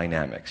personal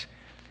dynamics.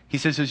 He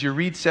says, as you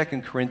read 2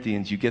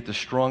 Corinthians, you get the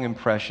strong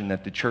impression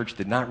that the church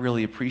did not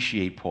really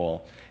appreciate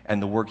Paul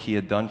and the work he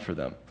had done for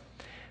them.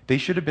 They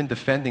should have been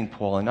defending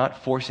Paul and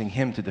not forcing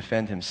him to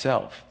defend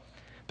himself.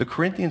 The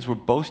Corinthians were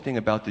boasting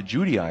about the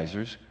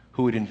Judaizers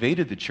who had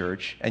invaded the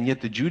church, and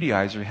yet the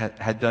Judaizer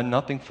had done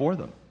nothing for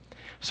them.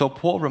 So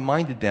Paul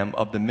reminded them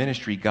of the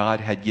ministry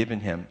God had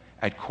given him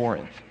at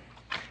Corinth.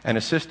 And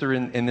a sister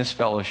in this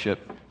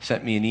fellowship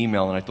sent me an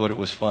email, and I thought it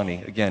was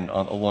funny, again,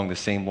 along the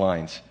same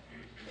lines.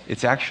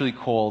 It's actually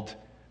called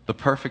The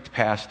Perfect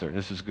Pastor.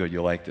 This is good.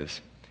 You'll like this.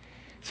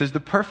 It says,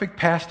 the perfect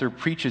pastor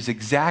preaches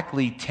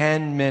exactly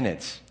 10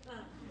 minutes.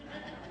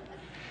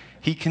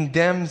 He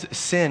condemns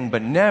sin,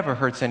 but never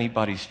hurts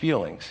anybody's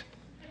feelings.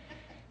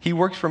 He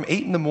works from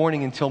 8 in the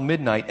morning until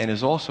midnight and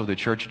is also the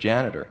church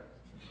janitor.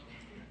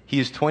 He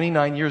is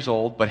 29 years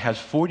old, but has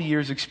 40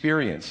 years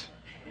experience.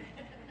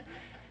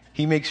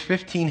 He makes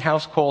 15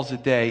 house calls a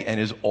day and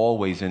is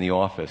always in the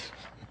office.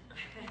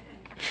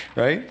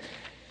 Right?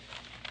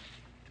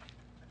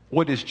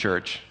 What is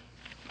church?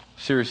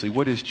 Seriously,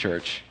 what is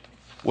church?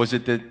 Was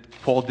it that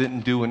Paul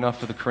didn't do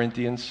enough for the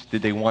Corinthians?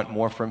 Did they want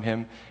more from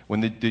him?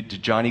 When the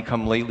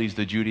Johnny-come-latelys,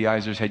 the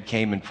Judaizers, had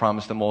came and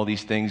promised them all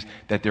these things,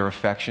 that their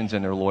affections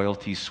and their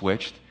loyalties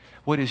switched?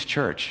 What is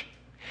church?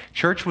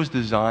 Church was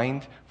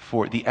designed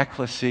for the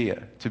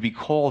ecclesia, to be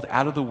called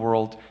out of the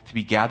world, to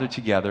be gathered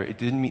together. It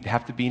didn't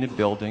have to be in a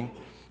building.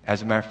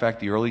 As a matter of fact,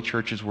 the early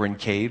churches were in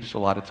caves a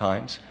lot of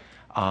times.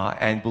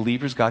 And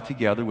believers got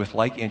together with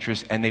like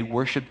interests, and they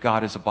worshiped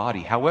God as a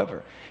body.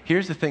 However,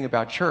 here's the thing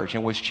about church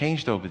and what's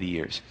changed over the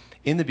years.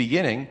 In the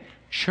beginning,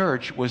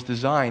 church was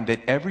designed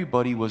that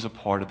everybody was a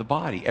part of the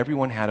body.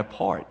 Everyone had a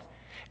part.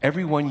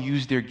 Everyone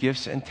used their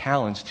gifts and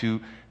talents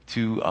to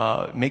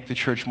make the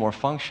church more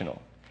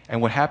functional.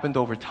 And what happened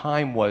over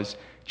time was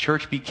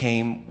church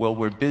became, well,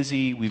 we're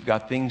busy, we've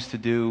got things to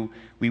do,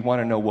 we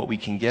want to know what we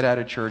can get out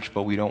of church,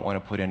 but we don't want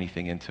to put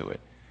anything into it.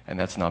 And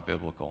that's not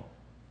biblical.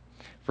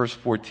 Verse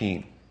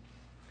 14,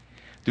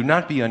 do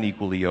not be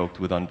unequally yoked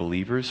with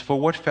unbelievers, for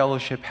what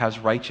fellowship has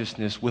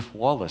righteousness with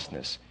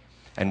lawlessness?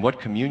 And what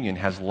communion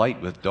has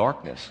light with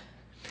darkness?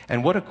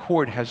 And what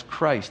accord has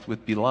Christ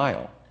with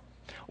Belial?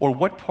 Or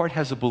what part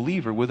has a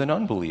believer with an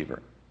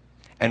unbeliever?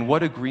 And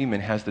what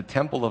agreement has the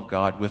temple of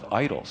God with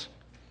idols?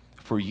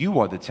 For you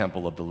are the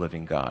temple of the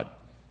living God.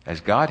 As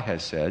God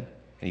has said,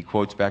 and he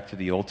quotes back to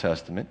the Old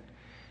Testament,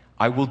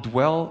 I will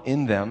dwell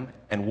in them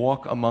and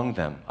walk among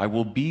them. I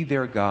will be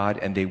their God,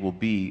 and they will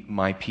be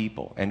my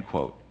people. End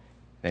quote.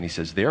 Then he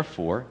says,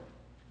 therefore,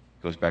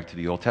 goes back to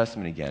the Old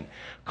Testament again,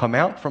 come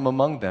out from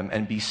among them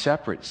and be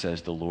separate,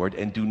 says the Lord,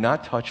 and do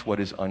not touch what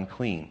is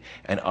unclean,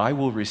 and I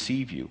will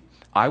receive you.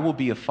 I will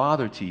be a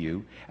father to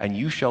you, and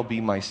you shall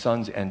be my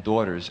sons and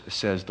daughters,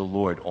 says the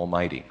Lord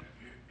Almighty.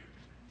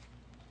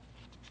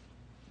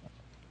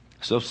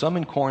 So some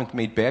in Corinth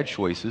made bad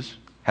choices,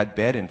 had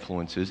bad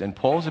influences, and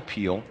Paul's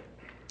appeal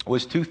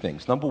was two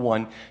things. Number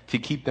one, to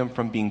keep them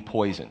from being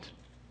poisoned.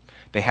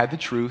 They had the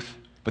truth,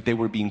 but they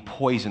were being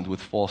poisoned with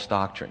false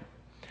doctrine.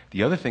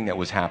 The other thing that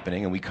was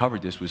happening, and we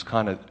covered this, was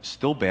kind of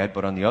still bad,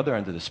 but on the other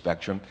end of the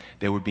spectrum,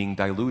 they were being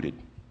diluted.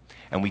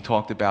 And we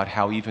talked about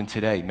how even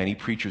today, many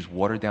preachers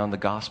water down the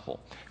gospel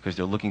because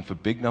they're looking for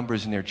big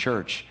numbers in their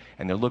church,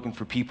 and they're looking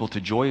for people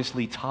to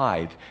joyously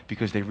tithe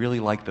because they really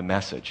like the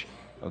message.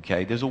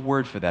 Okay? There's a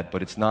word for that,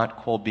 but it's not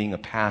called being a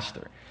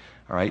pastor.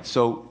 All right?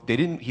 So he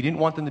didn't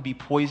want them to be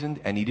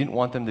poisoned, and he didn't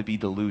want them to be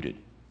diluted.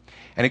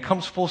 And it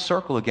comes full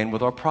circle again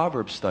with our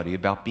Proverbs study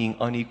about being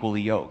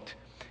unequally yoked.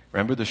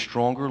 Remember the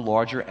stronger,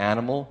 larger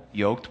animal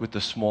yoked with the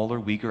smaller,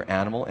 weaker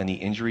animal and the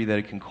injury that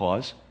it can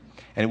cause?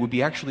 And it would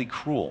be actually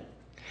cruel.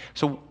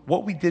 So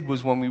what we did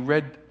was when we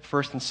read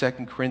 1st and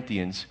 2nd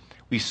Corinthians,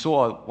 we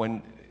saw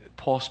when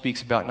Paul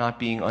speaks about not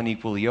being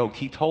unequally yoked,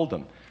 he told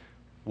them,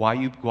 why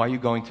are you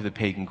going to the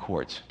pagan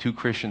courts? Two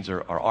Christians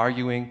are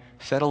arguing,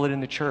 settle it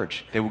in the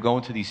church. They will go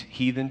into these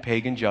heathen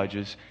pagan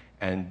judges,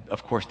 and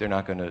of course they're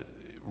not going to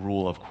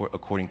rule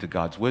according to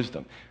God's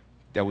wisdom.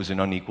 That was an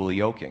unequally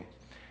yoking.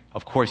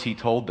 Of course, he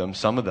told them,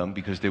 some of them,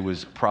 because there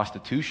was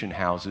prostitution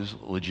houses,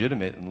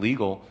 legitimate and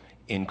legal,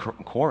 in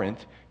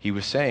Corinth, he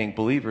was saying,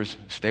 believers,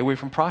 stay away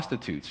from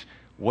prostitutes.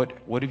 What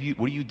are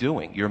you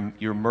doing?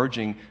 You're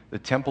merging the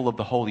temple of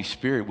the Holy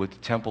Spirit with the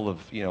temple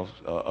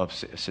of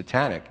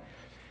satanic.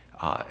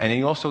 And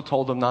he also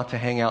told them not to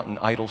hang out in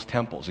idols'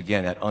 temples.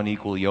 Again, that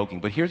unequal yoking.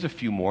 But here's a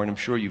few more, and I'm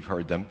sure you've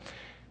heard them.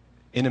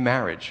 In a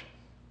marriage,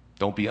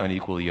 don't be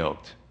unequally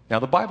yoked. Now,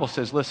 the Bible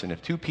says, listen,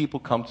 if two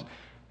people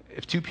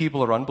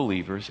are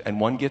unbelievers and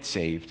one gets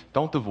saved,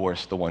 don't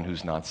divorce the one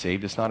who's not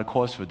saved. It's not a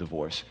cause for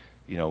divorce.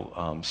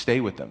 Stay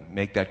with them.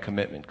 Make that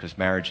commitment, because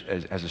marriage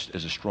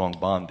is a strong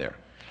bond there.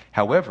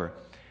 However,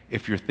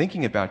 if you're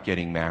thinking about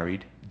getting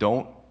married,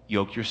 don't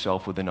yoke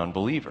yourself with an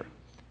unbeliever.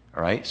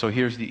 All right? So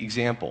here's the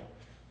example.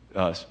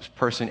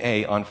 Person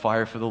A, on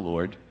fire for the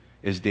Lord,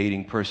 is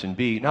dating person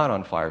B, not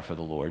on fire for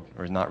the Lord,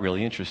 or is not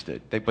really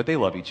interested. But they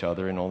love each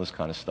other and all this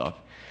kind of stuff.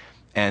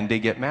 And they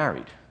get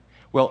married.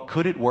 Well,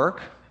 could it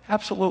work?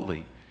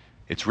 Absolutely.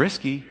 It's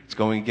risky. It's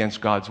going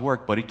against God's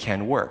work, but it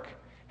can work.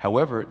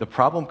 However, the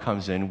problem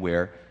comes in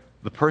where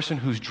the person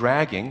who's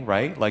dragging,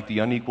 right, like the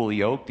unequally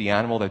yoked, the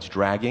animal that's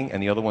dragging,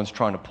 and the other one's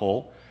trying to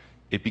pull,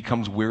 it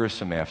becomes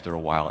wearisome after a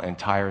while and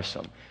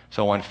tiresome.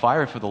 So on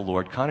fire for the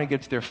Lord kind of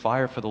gets their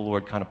fire for the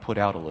Lord kind of put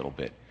out a little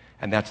bit.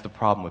 And that's the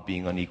problem with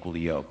being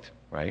unequally yoked,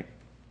 right?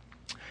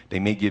 They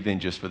may give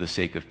in just for the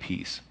sake of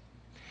peace.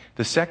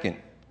 The second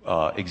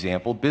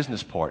example,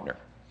 business partner.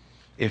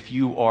 If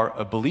you are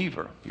a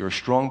believer, you're a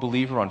strong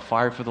believer on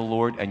fire for the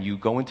Lord, and you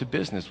go into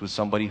business with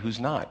somebody who's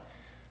not,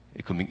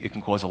 it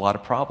can cause a lot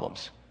of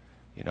problems.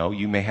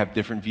 You may have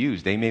different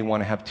views. They may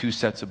want to have two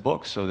sets of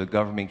books so the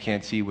government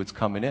can't see what's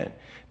coming in.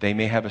 They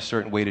may have a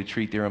certain way to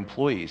treat their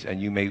employees, and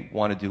you may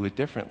want to do it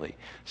differently.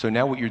 So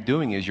now what you're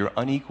doing is you're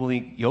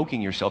unequally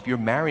yoking yourself. You're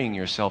marrying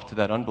yourself to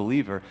that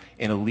unbeliever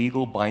in a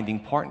legal binding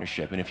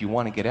partnership. And if you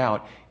want to get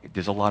out,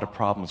 there's a lot of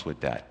problems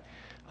with that.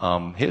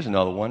 Here's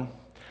another one.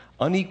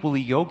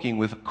 Unequally yoking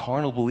with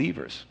carnal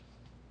believers.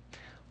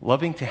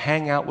 Loving to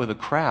hang out with a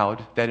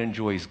crowd that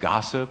enjoys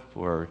gossip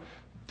or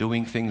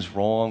doing things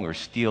wrong or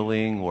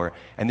stealing,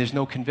 and there's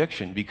no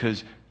conviction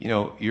because,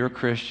 you're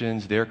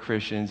Christians, they're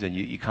Christians, and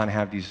you kind of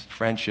have these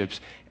friendships,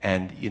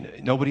 and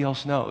nobody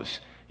else knows.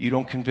 You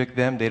don't convict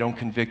them, they don't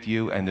convict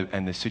you,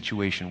 and the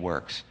situation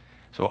works.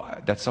 So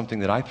that's something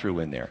that I threw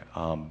in there.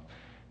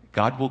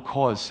 God will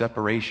cause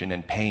separation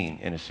and pain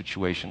in a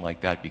situation like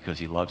that because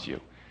he loves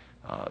you.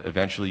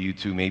 Eventually you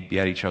two may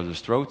be at each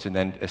other's throats and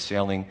then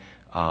assailing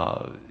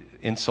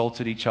insults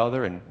at each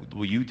other, and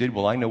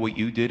I know what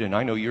you did, and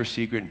I know your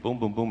secret, and boom,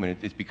 boom, boom,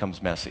 and it becomes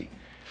messy.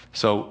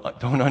 So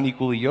don't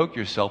unequally yoke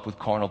yourself with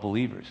carnal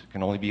believers. It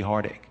can only be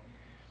heartache.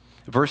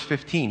 Verse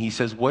 15, he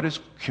says, what is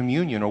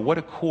communion, or what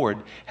accord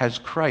has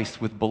Christ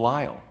with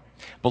Belial?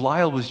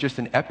 Belial was just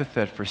an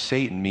epithet for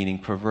Satan, meaning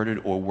perverted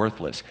or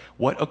worthless.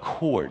 What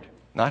accord?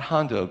 Not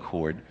Honda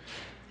Accord,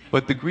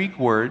 but the Greek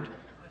word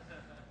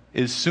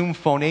is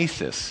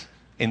symphonesis.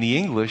 In the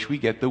English, we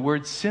get the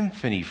word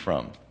symphony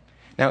from.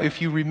 Now,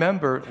 if you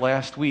remember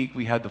last week,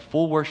 we had the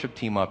full worship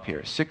team up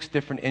here, 6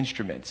 different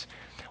instruments.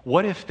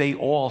 What if they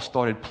all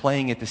started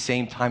playing at the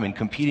same time and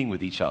competing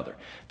with each other?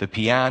 The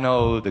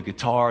piano, the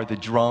guitar, the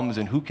drums,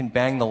 and who can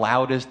bang the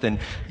loudest? And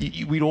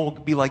we'd all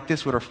be like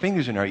this with our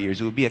fingers in our ears.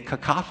 It would be a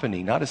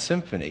cacophony, not a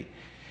symphony.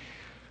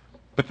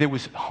 But there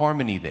was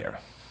harmony there.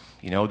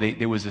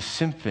 There was a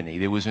symphony.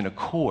 There was an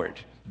accord.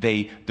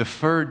 They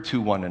deferred to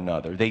one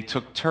another. They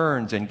took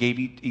turns and gave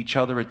each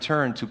other a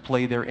turn to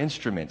play their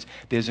instruments.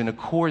 There's an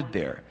accord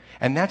there.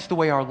 And that's the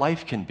way our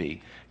life can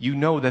be. You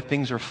know that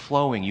things are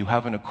flowing. You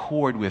have an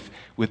accord with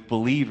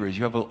believers.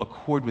 You have an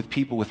accord with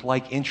people with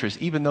like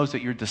interests, even those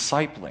that you're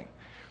discipling.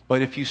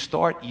 But if you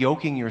start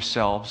yoking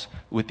yourselves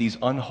with these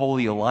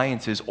unholy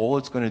alliances, all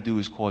it's going to do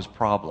is cause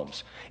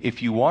problems.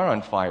 If you are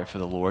on fire for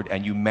the Lord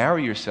and you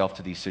marry yourself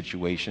to these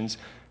situations,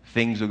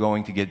 things are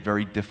going to get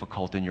very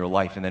difficult in your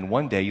life. And then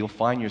one day you'll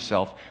find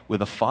yourself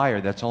with a fire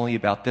that's only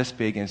about this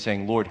big and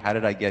saying, Lord, how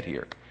did I get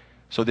here?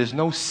 So there's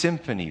no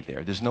symphony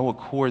there. There's no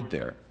accord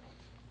there.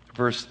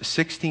 Verse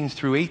 16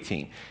 through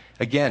 18.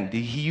 Again,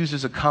 he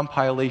uses a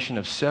compilation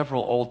of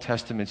several Old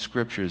Testament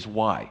scriptures.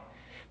 Why?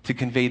 To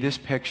convey this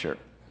picture,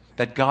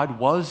 that God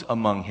was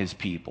among his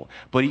people,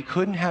 but he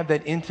couldn't have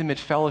that intimate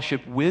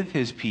fellowship with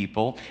his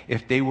people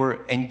if they were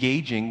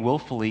engaging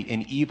willfully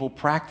in evil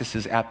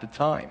practices at the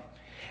time.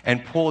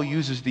 And Paul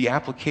uses the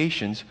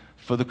applications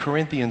for the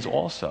Corinthians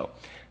also.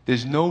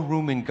 There's no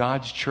room in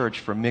God's church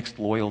for mixed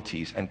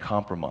loyalties and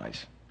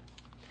compromise.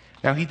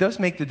 Now, he does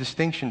make the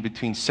distinction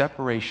between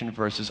separation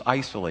versus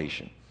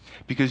isolation,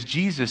 because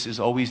Jesus is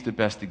always the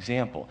best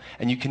example,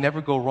 and you can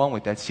never go wrong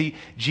with that. See,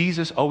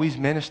 Jesus always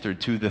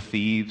ministered to the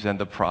thieves and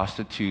the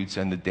prostitutes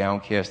and the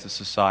downcast of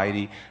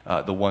society,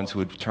 the ones who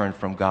had turned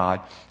from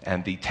God,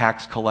 and the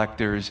tax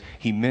collectors.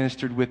 He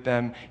ministered with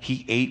them,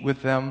 he ate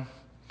with them,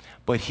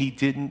 but he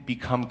didn't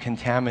become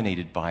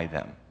contaminated by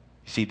them.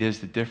 See, there's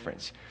the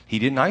difference. He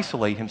didn't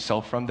isolate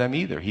himself from them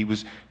either. He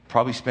was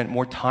probably spent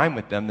more time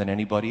with them than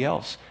anybody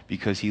else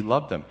because he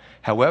loved them.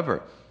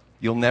 However,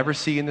 you'll never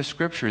see in the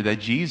scripture that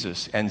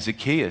Jesus and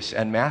Zacchaeus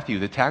and Matthew,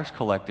 the tax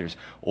collectors,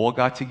 all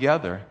got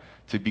together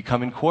to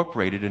become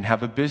incorporated and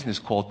have a business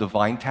called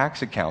divine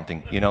tax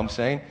accounting. You know what I'm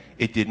saying?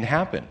 It didn't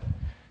happen.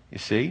 You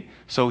see?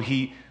 So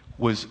he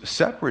was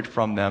separate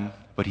from them,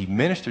 but he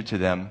ministered to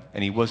them,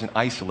 and he wasn't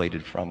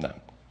isolated from them.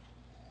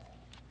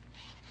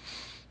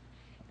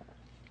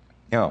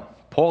 Now,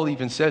 Paul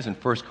even says in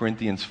 1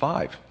 Corinthians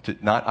 5 to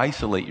not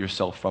isolate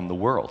yourself from the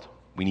world.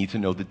 We need to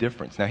know the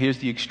difference. Now, here's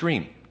the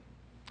extreme.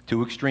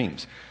 Two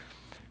extremes.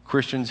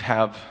 Christians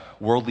have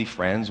worldly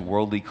friends,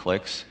 worldly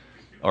cliques,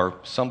 or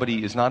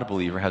somebody is not a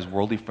believer, has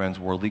worldly friends,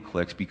 worldly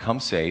cliques, become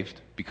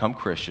saved, become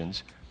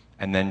Christians,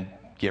 and then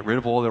get rid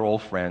of all their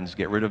old friends,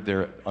 get rid of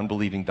their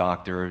unbelieving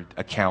doctor,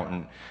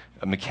 accountant,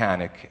 a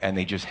mechanic, and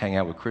they just hang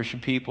out with Christian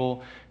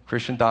people,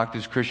 Christian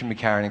doctors, Christian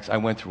mechanics. I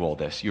went through all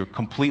this. You're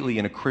completely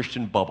in a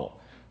Christian bubble.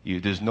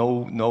 There's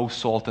no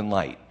salt and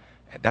light.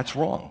 That's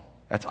wrong.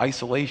 That's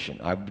isolation.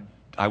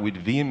 I would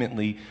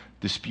vehemently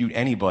dispute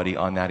anybody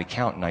on that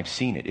account, and I've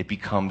seen it. It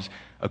becomes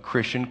a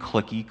Christian,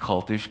 cliquey,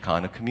 cultish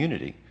kind of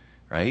community,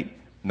 right?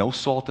 No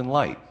salt and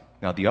light.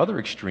 Now, the other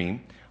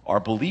extreme are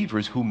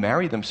believers who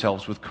marry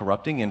themselves with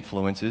corrupting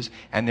influences,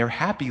 and they're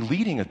happy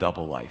leading a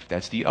double life.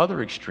 That's the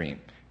other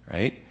extreme,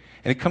 right?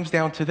 And it comes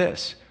down to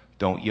this.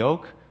 Don't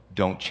yoke,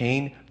 don't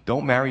chain,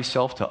 don't marry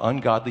yourself to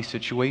ungodly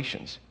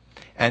situations.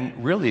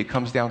 And really, it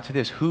comes down to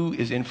this. Who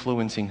is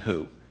influencing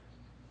who,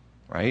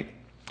 right?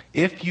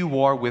 If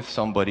you are with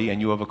somebody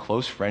and you have a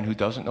close friend who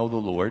doesn't know the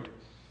Lord,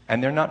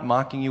 and they're not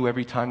mocking you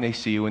every time they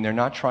see you, and they're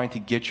not trying to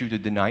get you to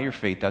deny your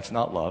faith, that's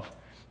not love,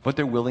 but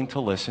they're willing to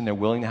listen, they're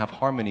willing to have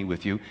harmony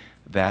with you,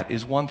 that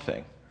is one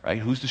thing, right?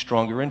 Who's the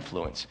stronger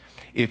influence?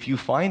 If you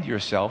find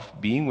yourself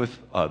being with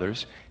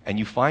others, and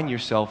you find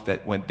yourself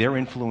that when they're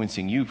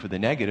influencing you for the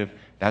negative,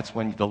 that's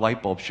when the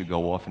light bulb should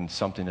go off and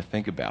something to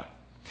think about.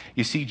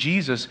 You see,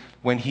 Jesus,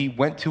 when he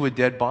went to a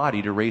dead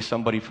body to raise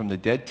somebody from the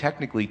dead,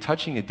 technically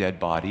touching a dead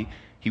body,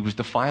 he was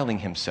defiling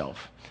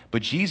himself.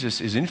 But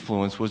Jesus'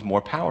 influence was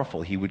more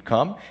powerful. He would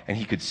come and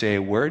he could say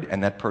a word,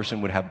 and that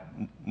person would have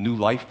new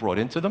life brought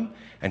into them,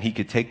 and he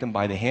could take them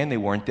by the hand. They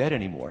weren't dead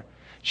anymore.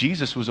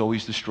 Jesus was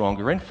always the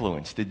stronger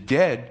influence. The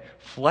dead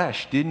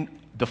flesh didn't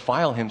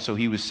defile him, so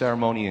he was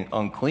ceremonially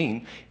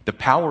unclean. The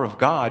power of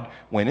God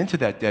went into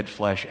that dead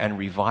flesh and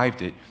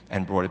revived it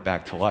and brought it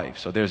back to life.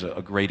 So there's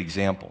a great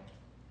example.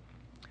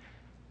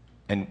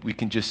 And we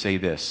can just say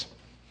this,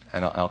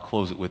 and I'll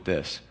close it with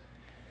this.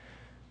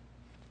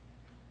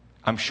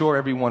 I'm sure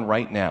everyone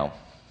right now,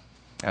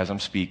 as I'm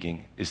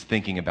speaking, is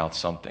thinking about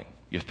something.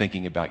 You're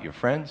thinking about your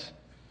friends.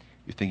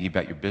 You're thinking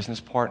about your business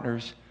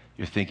partners.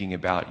 You're thinking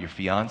about your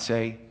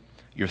fiance.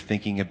 You're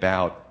thinking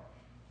about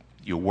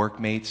your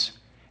workmates.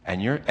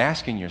 And you're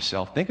asking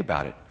yourself, think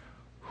about it.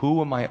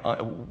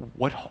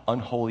 What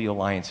unholy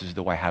alliances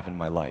do I have in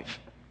my life?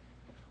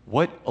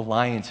 What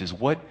alliances,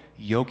 what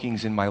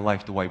yokings in my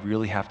life do I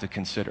really have to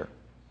consider?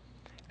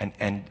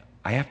 And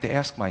I have to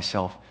ask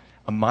myself,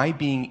 am I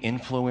being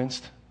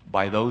influenced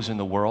by those in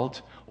the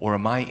world, or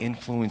am I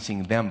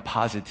influencing them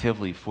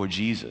positively for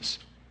Jesus?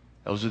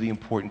 Those are the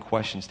important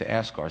questions to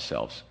ask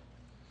ourselves.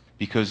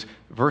 Because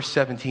verse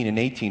 17 and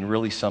 18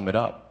 really sum it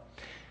up.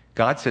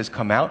 God says,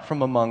 come out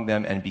from among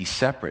them and be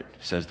separate,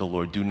 says the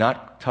Lord. Do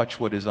not touch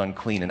what is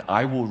unclean, and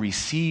I will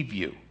receive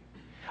you.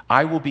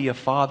 I will be a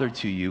father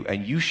to you,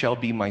 and you shall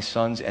be my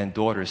sons and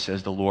daughters,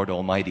 says the Lord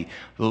Almighty.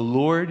 The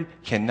Lord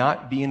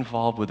cannot be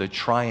involved with a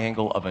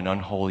triangle of an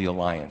unholy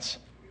alliance.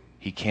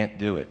 He can't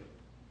do it.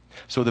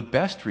 So the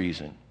best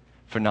reason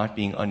for not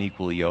being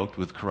unequally yoked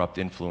with corrupt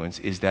influence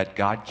is that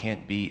God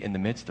can't be in the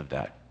midst of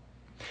that.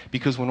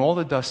 Because when all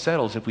the dust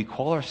settles, if we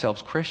call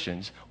ourselves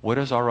Christians, what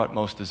is our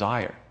utmost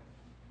desire?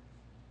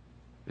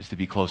 Is to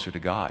be closer to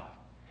God.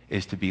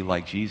 is to be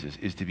like Jesus,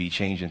 is to be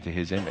changed into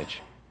his image.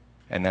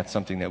 And that's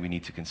something that we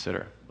need to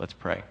consider. Let's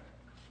pray.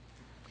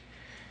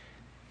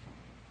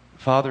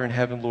 Father in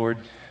heaven, Lord,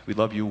 we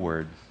love your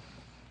word.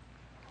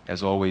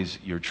 As always,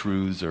 your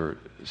truths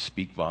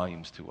speak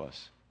volumes to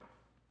us.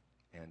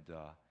 And